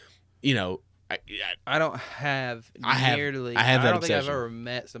 like, you know, I don't have nearly. I have that don't obsession. think I've ever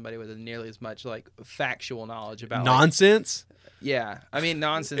met somebody with nearly as much like factual knowledge about nonsense. Yeah, I mean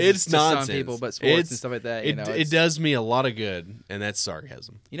nonsense. It's to nonsense. some people, but sports and stuff like that. It does me a lot of good, and that's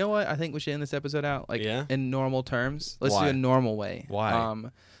sarcasm. You know what? I think we should end this episode out in normal terms. Let's Why? do a normal way. Why?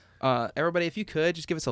 Everybody, if you could just give us a